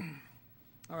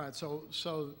 All right, so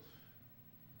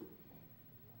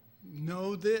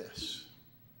know this.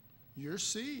 Your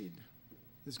seed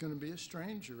is going to be a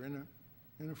stranger in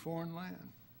a foreign land.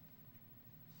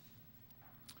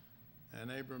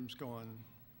 And Abram's going,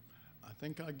 I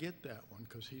think I get that one,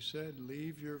 because he said,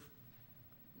 leave your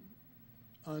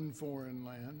unforeign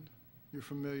land, your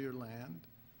familiar land,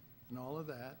 and all of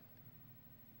that,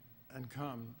 and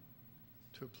come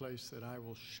to a place that I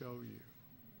will show you.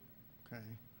 Okay?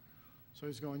 So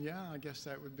he's going, yeah, I guess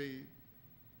that would be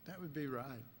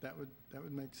right. That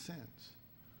would make sense.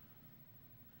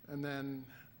 And then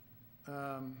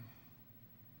the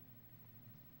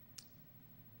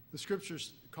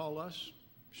scriptures call us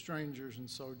strangers and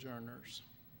sojourners.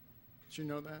 Did you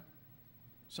know that?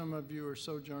 Some of you are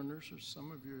sojourners, or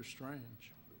some of you are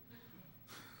strange.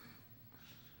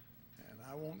 And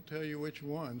I won't tell you which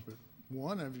ones, but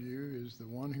one of you is the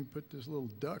one who put this little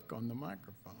duck on the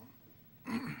microphone.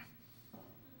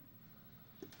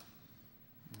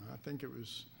 I think it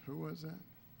was, who was that?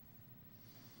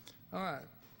 All right.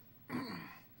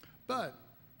 But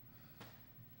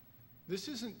this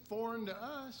isn't foreign to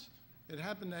us. It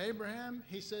happened to Abraham.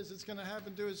 He says it's going to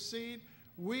happen to his seed.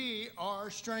 We are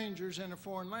strangers in a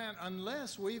foreign land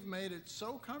unless we've made it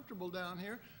so comfortable down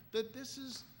here that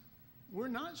we're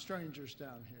not strangers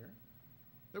down here.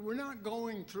 That we're not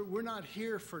going through, we're not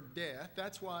here for death.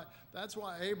 That's why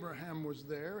Abraham was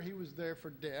there. He was there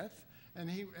for death. And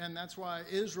that's why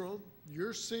Israel,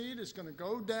 your seed, is going to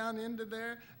go down into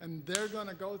there, and they're going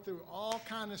to go through all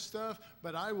kind of stuff,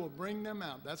 but I will bring them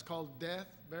out. That's called death,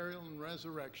 burial, and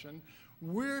resurrection.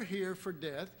 We're here for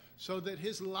death so that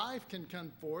his life can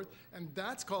come forth, and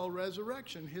that's called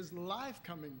resurrection, his life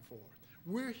coming forth.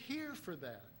 We're here for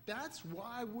that. That's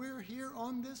why we're here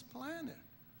on this planet.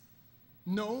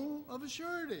 Know of a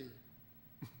surety.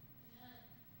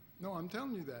 No, I'm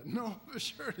telling you that. Know of a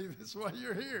surety. That's why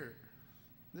you're here.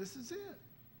 This is it.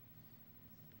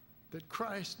 That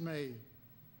Christ may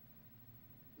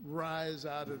rise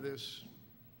out of this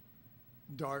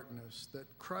darkness, that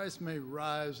Christ may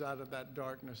rise out of that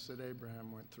darkness that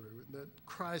Abraham went through, that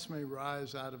Christ may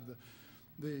rise out of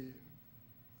the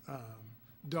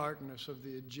darkness of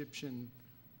the Egyptian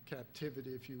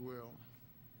captivity, if you will,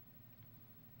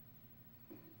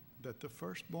 that the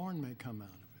firstborn may come out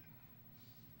of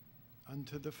it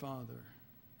unto the Father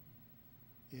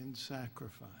in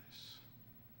sacrifice.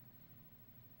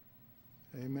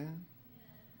 Amen?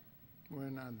 We're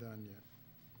not done yet.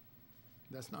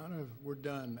 That's not we're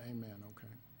done, amen, okay.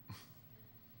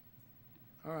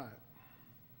 All right.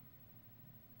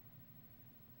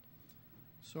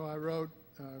 So I wrote,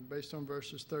 based on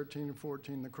verses 13 and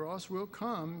 14, the cross will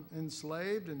come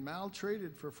enslaved and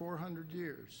maltreated for 400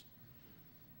 years.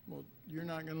 Well, you're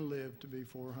not going to live to be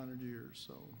 400 years,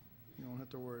 so you don't have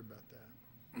to worry about that.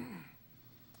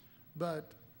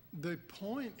 But the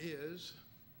point is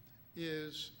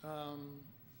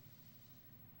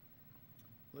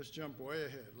let's jump way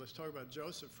ahead. Let's talk about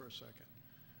Joseph for a second.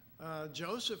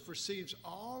 Joseph receives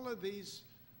all of these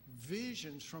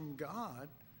visions from God,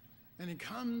 and he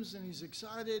comes and he's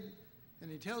excited,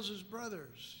 and he tells his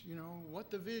brothers, what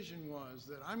the vision was,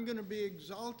 that I'm going to be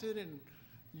exalted, and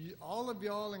all of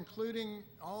y'all, including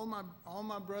all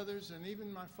my brothers and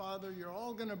even my father, you're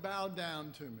all going to bow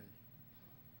down to me.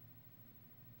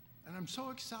 And I'm so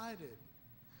excited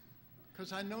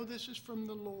because I know this is from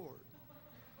the Lord.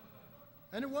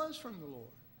 And it was from the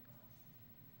Lord.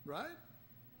 Right?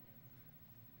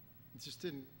 It just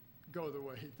didn't go the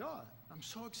way he thought. I'm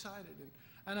so excited.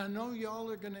 And I know y'all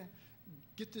are going to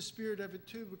get the spirit of it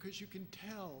too, because you can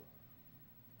tell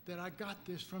that I got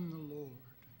this from the Lord.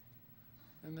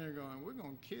 And they're going, we're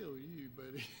going to kill you,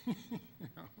 buddy.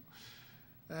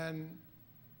 And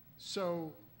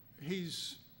so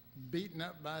he's beaten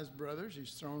up by his brothers.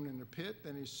 He's thrown in the pit.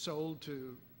 Then he's sold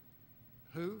to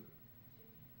who?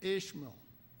 Ishmael.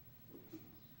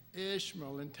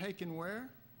 Ishmael. And taken where?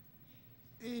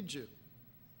 Egypt.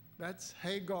 That's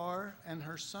Hagar and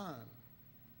her son.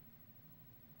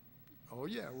 Oh,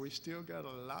 yeah, we still got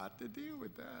a lot to deal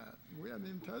with that. We haven't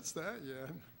even touched that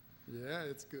yet. Yeah,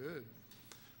 it's good.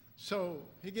 So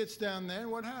he gets down there,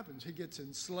 and what happens? He gets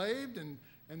enslaved and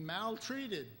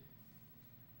maltreated.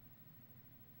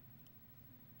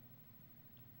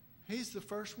 He's the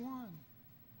first one.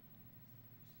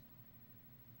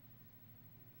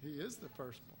 He is the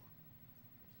firstborn.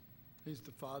 He's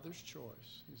the Father's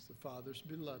choice. He's the Father's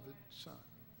beloved son,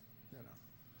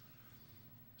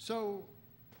 So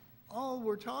all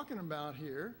we're talking about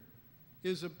here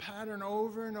is a pattern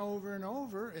over and over and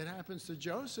over. It happens to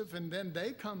Joseph, and then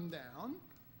they come down,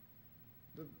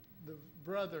 the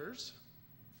brothers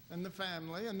and the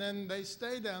family, and then they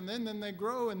stay down, then they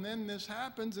grow, and then this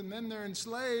happens, and then they're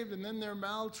enslaved, and then they're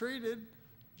maltreated,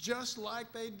 just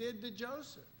like they did to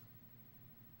Joseph.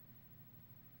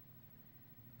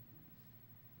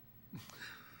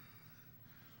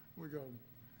 We go,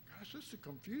 gosh, this is a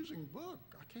confusing book.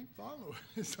 I can't follow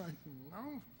it. It's like,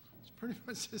 no, it's pretty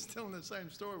much just telling the same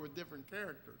story with different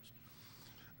characters.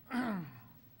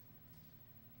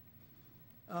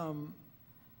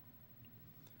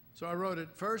 So I wrote it,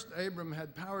 first Abram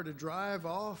had power to drive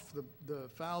off the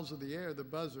fowls of the air, the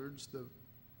buzzards, the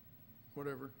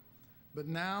whatever. But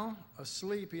now,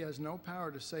 asleep, he has no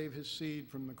power to save his seed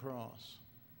from the cross.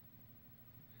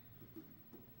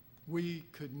 We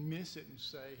could miss it and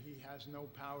say he has no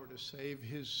power to save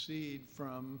his seed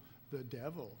from the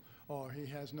devil, or he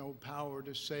has no power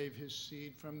to save his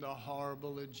seed from the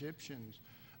horrible Egyptians.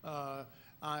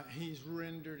 He's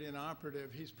rendered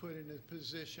inoperative. He's put in a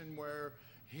position where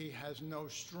he has no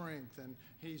strength and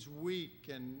he's weak,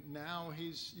 and now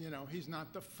he's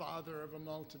not the father of a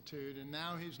multitude, and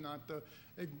now he's not the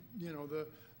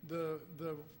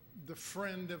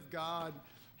friend of God.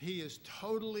 He is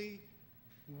totally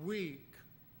weak,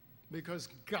 because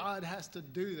God has to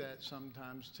do that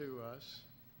sometimes to us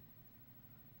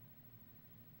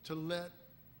to let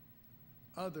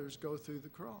others go through the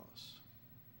cross.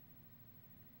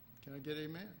 Can I get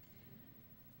amen?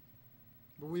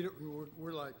 But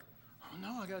we're like, oh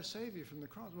no, I got to save you from the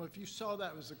cross. Well, if you saw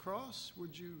that was the cross,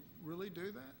 would you really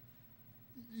do that?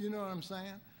 You know what I'm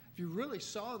saying? If you really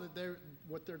saw that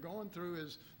what they're going through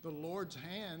is the Lord's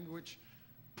hand, which,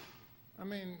 I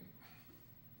mean,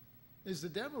 is the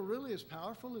devil really as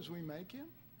powerful as we make him?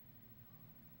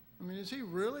 I mean, is he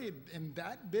really in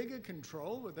that big a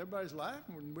control with everybody's life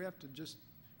when we have to just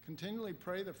continually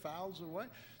pray the fowls away?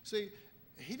 See,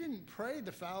 he didn't pray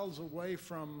the fowls away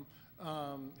from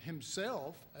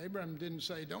himself. Abraham didn't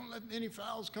say, don't let any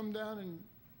fowls come down and,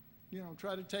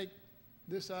 try to take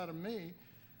this out of me.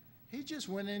 He just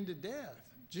went into death.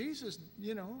 Jesus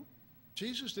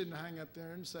didn't hang up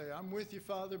there and say, I'm with you,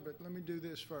 Father, but let me do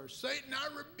this first. Satan, I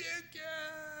rebuke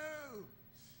you.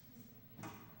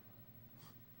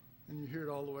 And you hear it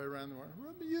all the way around the world.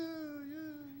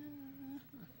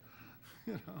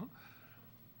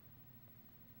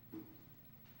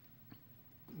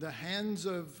 The hands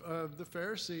of the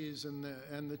Pharisees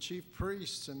and the chief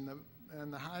priests and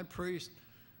the high priest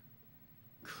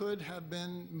could have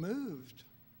been moved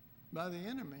by the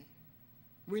enemy.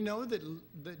 We know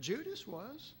that Judas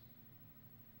was.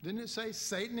 Didn't it say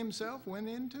Satan himself went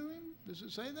into him? Does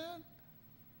it say that?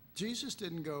 Jesus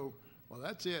didn't go, well,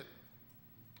 that's it.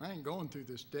 I ain't going through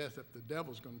this death if the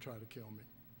devil's going to try to kill me.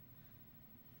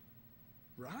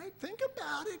 Right? Think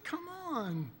about it. Come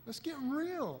on. Let's get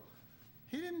real.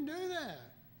 He didn't do that.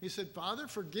 He said, Father,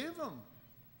 forgive them.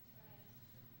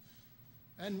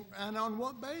 And on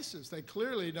what basis? They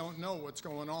clearly don't know what's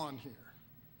going on here.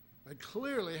 They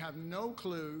clearly have no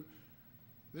clue.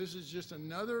 This is just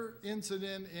another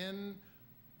incident in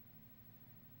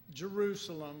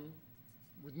Jerusalem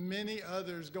with many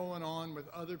others going on with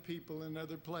other people and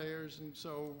other players. And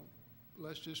so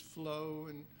let's just flow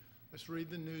and let's read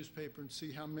the newspaper and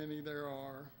see how many there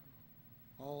are.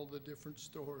 All the different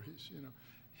stories,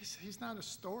 He's not a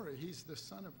story. He's the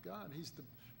Son of God. He's the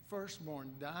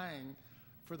firstborn dying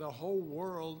for the whole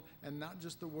world, and not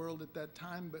just the world at that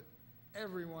time, but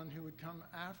everyone who would come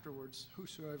afterwards,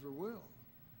 whosoever will.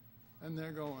 And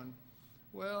they're going,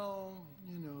 well,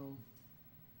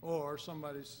 or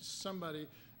somebody,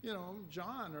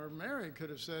 John or Mary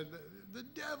could have said, the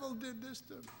devil did this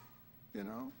to,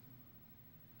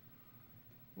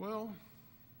 Well,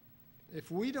 if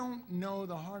we don't know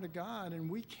the heart of God and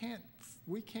we can't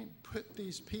put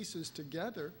these pieces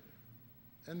together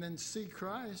and then see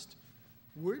Christ,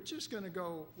 we're just going to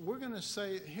go, we're going to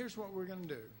say, here's what we're going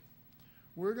to do.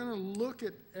 We're going to look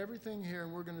at everything here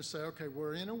and we're going to say, okay,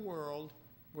 we're in a world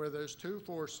where there's two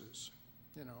forces,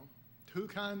 two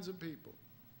kinds of people.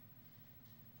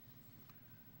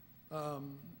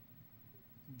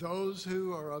 Those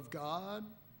who are of God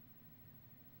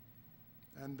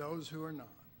and those who are not.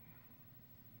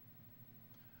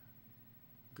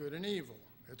 Good and evil.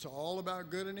 It's all about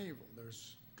good and evil.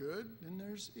 There's good and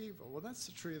there's evil. Well, that's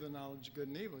the tree of the knowledge of good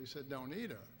and evil. He said, don't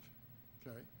eat of.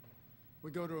 Okay?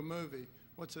 We go to a movie.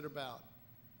 What's it about?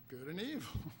 Good and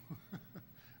evil.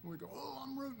 We go, oh,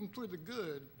 I'm rooting for the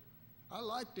good. I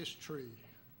like this tree.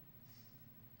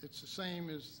 It's the same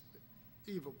as the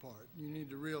evil part. You need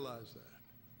to realize that.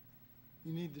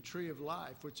 You need the tree of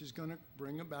life, which is going to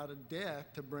bring about a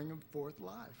death to bring forth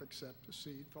life, except the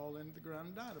seed fall into the ground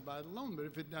and die, abide alone. But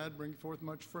if it died, bring forth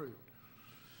much fruit.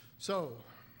 So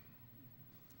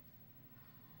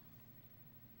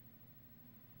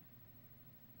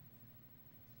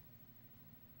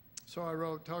I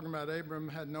wrote, talking about Abram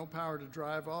had no power to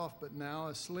drive off, but now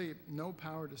asleep, no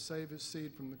power to save his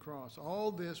seed from the cross. All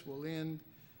this will end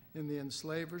in the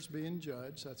enslavers being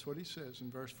judged. That's what he says in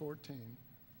verse 14.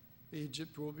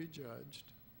 Egypt will be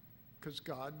judged because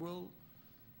God will,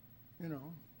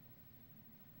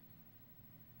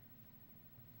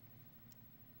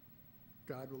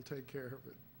 God will take care of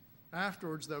it.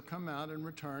 Afterwards, they'll come out and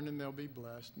return, and they'll be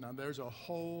blessed. Now, there's a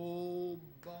whole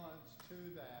bunch to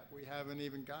that. We haven't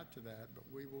even got to that, but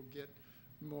we will get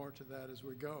more to that as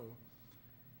we go.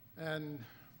 And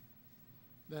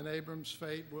then Abram's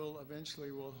fate will eventually,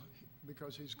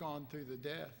 because he's gone through the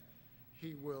death,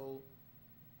 he will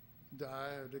die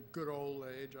at a good old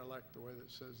age. I like the way that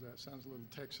says that. Sounds a little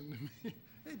Texan to me.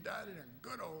 He died in a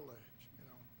good old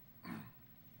age,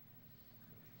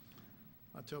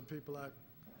 I tell people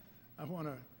I want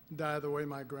to die the way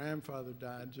my grandfather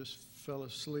died, just fell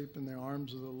asleep in the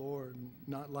arms of the Lord, and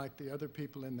not like the other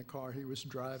people in the car he was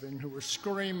driving who were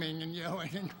screaming and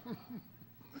yelling.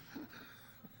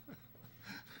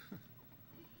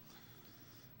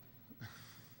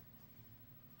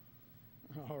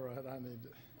 All right,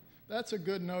 that's a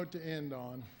good note to end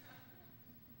on.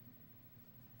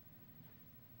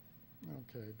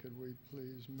 Okay, could we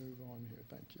please move on here?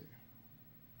 Thank you.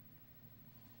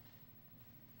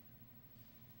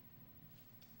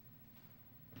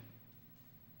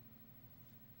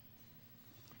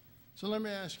 So let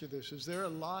me ask you this. Is there a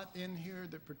lot in here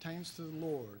that pertains to the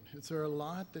Lord? Is there a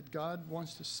lot that God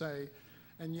wants to say,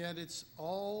 and yet it's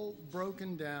all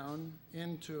broken down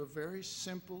into a very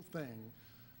simple thing?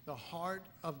 The heart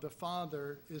of the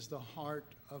Father is the heart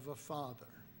of a father.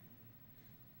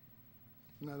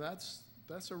 Now that's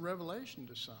a revelation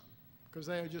to some, because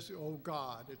they are just, oh,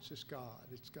 God, it's just God,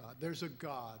 it's God. There's a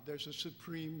God, there's a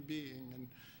supreme being, and,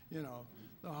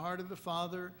 the heart of the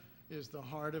Father is the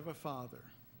heart of a father.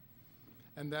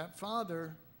 And that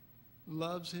Father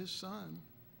loves his Son,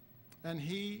 and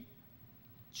he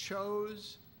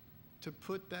chose to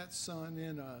put that Son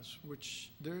in us, which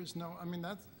there is no,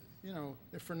 that's,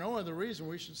 if for no other reason,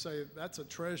 we should say that's a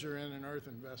treasure in an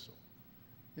earthen vessel.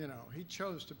 He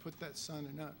chose to put that Son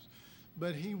in us.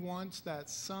 But he wants that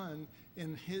Son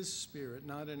in his spirit,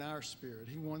 not in our spirit.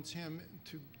 He wants him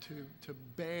to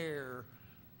bear,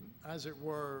 as it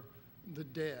were, the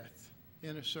death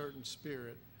in a certain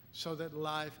spirit, so that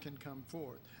life can come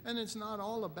forth. And it's not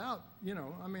all about,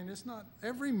 it's not,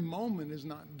 every moment is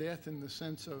not death in the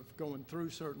sense of going through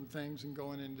certain things and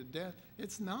going into death.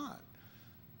 It's not.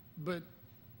 But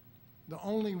the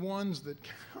only ones that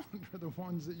count are the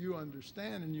ones that you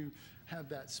understand, and you have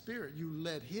that spirit. You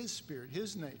let his spirit,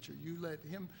 his nature, you let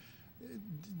him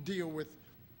deal with,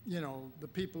 the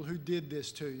people who did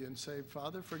this to you, and say,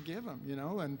 Father, forgive them,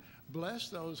 and bless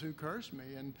those who curse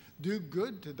me, and do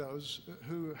good to those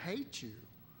who hate you.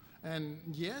 And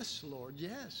yes, Lord,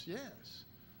 yes, yes.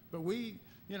 But we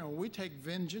take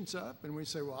vengeance up, and we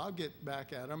say, well, I'll get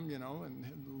back at them, and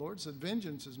the Lord said,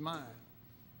 vengeance is mine.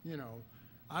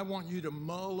 I want you to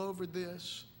mull over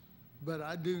this, but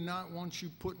I do not want you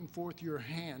putting forth your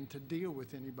hand to deal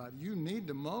with anybody. You need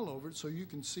to mull over it so you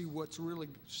can see what's really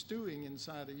stewing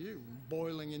inside of you,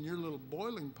 boiling in your little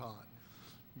boiling pot.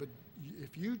 But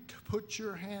if you put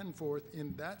your hand forth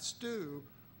in that stew,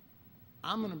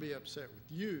 I'm going to be upset with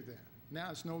you then.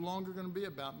 Now it's no longer going to be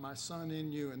about my Son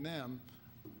in you and them.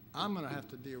 I'm going to have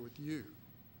to deal with you.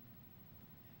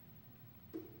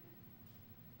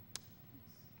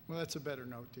 Well, that's a better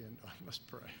note to end on. Let's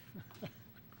pray.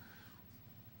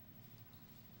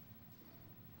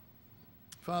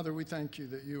 Father, we thank you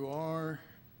that you are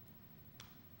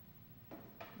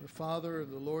the Father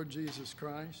of the Lord Jesus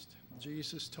Christ.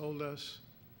 Jesus told us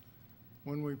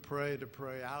when we pray to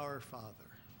pray, our Father.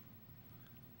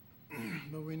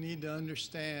 But we need to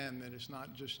understand that it's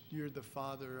not just you're the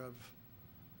Father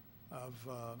of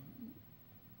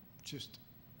just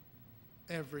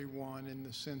everyone in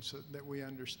the sense that we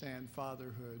understand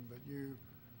fatherhood, but you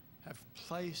have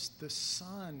placed the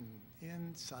Son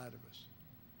inside of us.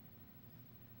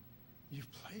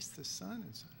 You've placed the Son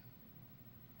inside.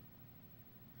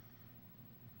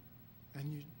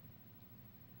 And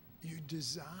you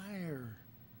desire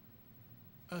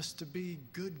us to be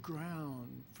good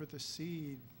ground for the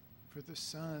seed, for the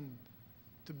Son,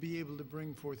 to be able to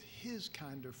bring forth his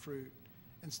kind of fruit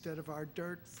instead of our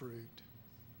dirt fruit.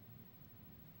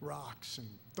 Rocks and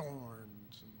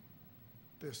thorns and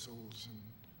thistles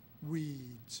and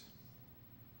weeds.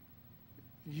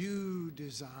 You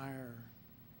desire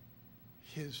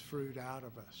his fruit out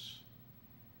of us.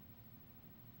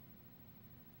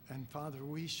 And Father,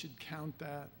 we should count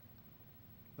that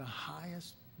the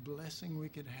highest blessing we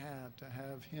could have, to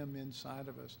have him inside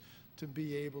of us, to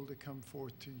be able to come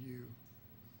forth to you.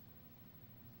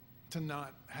 to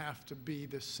not have to be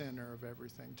the center of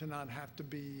everything, to not have to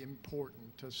be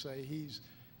important, to say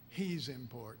he's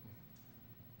important.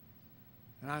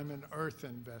 And I'm an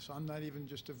earthen vessel. I'm not even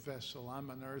just a vessel. I'm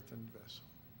an earthen vessel.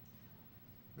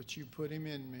 But you put him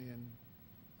in me, and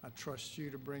I trust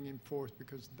you to bring him forth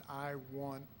because I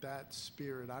want that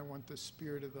spirit. I want the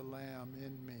spirit of the Lamb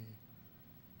in me.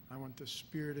 I want the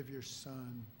spirit of your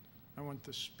Son. I want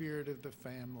the spirit of the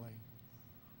family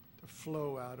to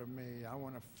flow out of me. I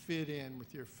want to fit in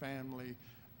with your family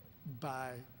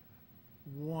by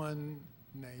one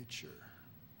nature,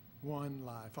 one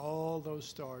life. All those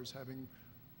stars having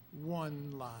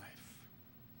one life,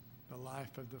 the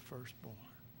life of the firstborn.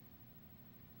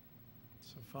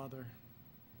 So, Father,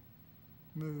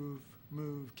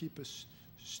 move, keep us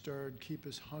stirred, keep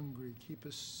us hungry, keep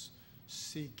us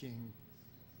seeking,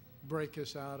 break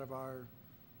us out of our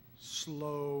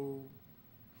slow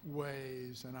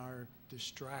ways and our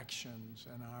distractions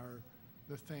and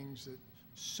the things that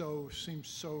seem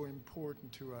so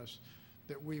important to us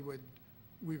that we would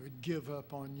give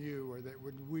up on you, or that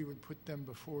we would put them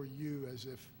before you as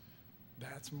if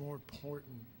that's more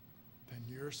important than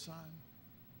your Son.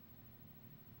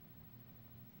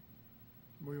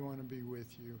 We want to be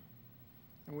with you.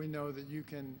 And we know that you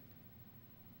can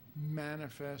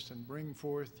manifest and bring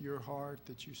forth your heart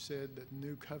that you said that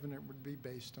new covenant would be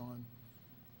based on.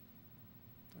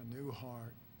 A new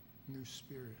heart, new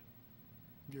spirit,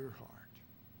 your heart,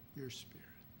 your spirit.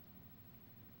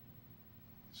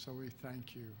 So we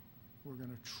thank you. We're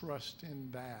going to trust in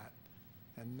that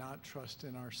and not trust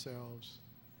in ourselves.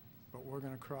 But we're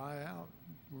going to cry out.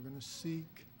 We're going to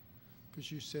seek.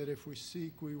 Because you said if we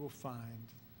seek, we will find.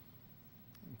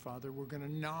 And Father, we're going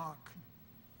to knock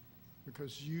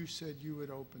because you said you would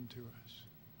open to us.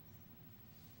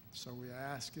 So we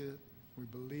ask it, we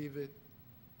believe it,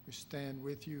 we stand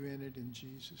with you in it in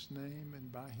Jesus' name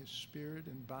and by his Spirit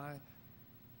and by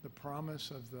the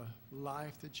promise of the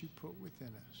life that you put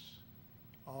within us.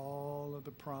 All of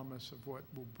the promise of what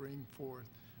will bring forth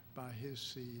by his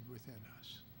seed within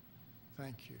us.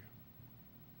 Thank you.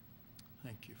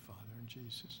 Thank you, Father, in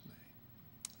Jesus'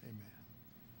 name. Amen.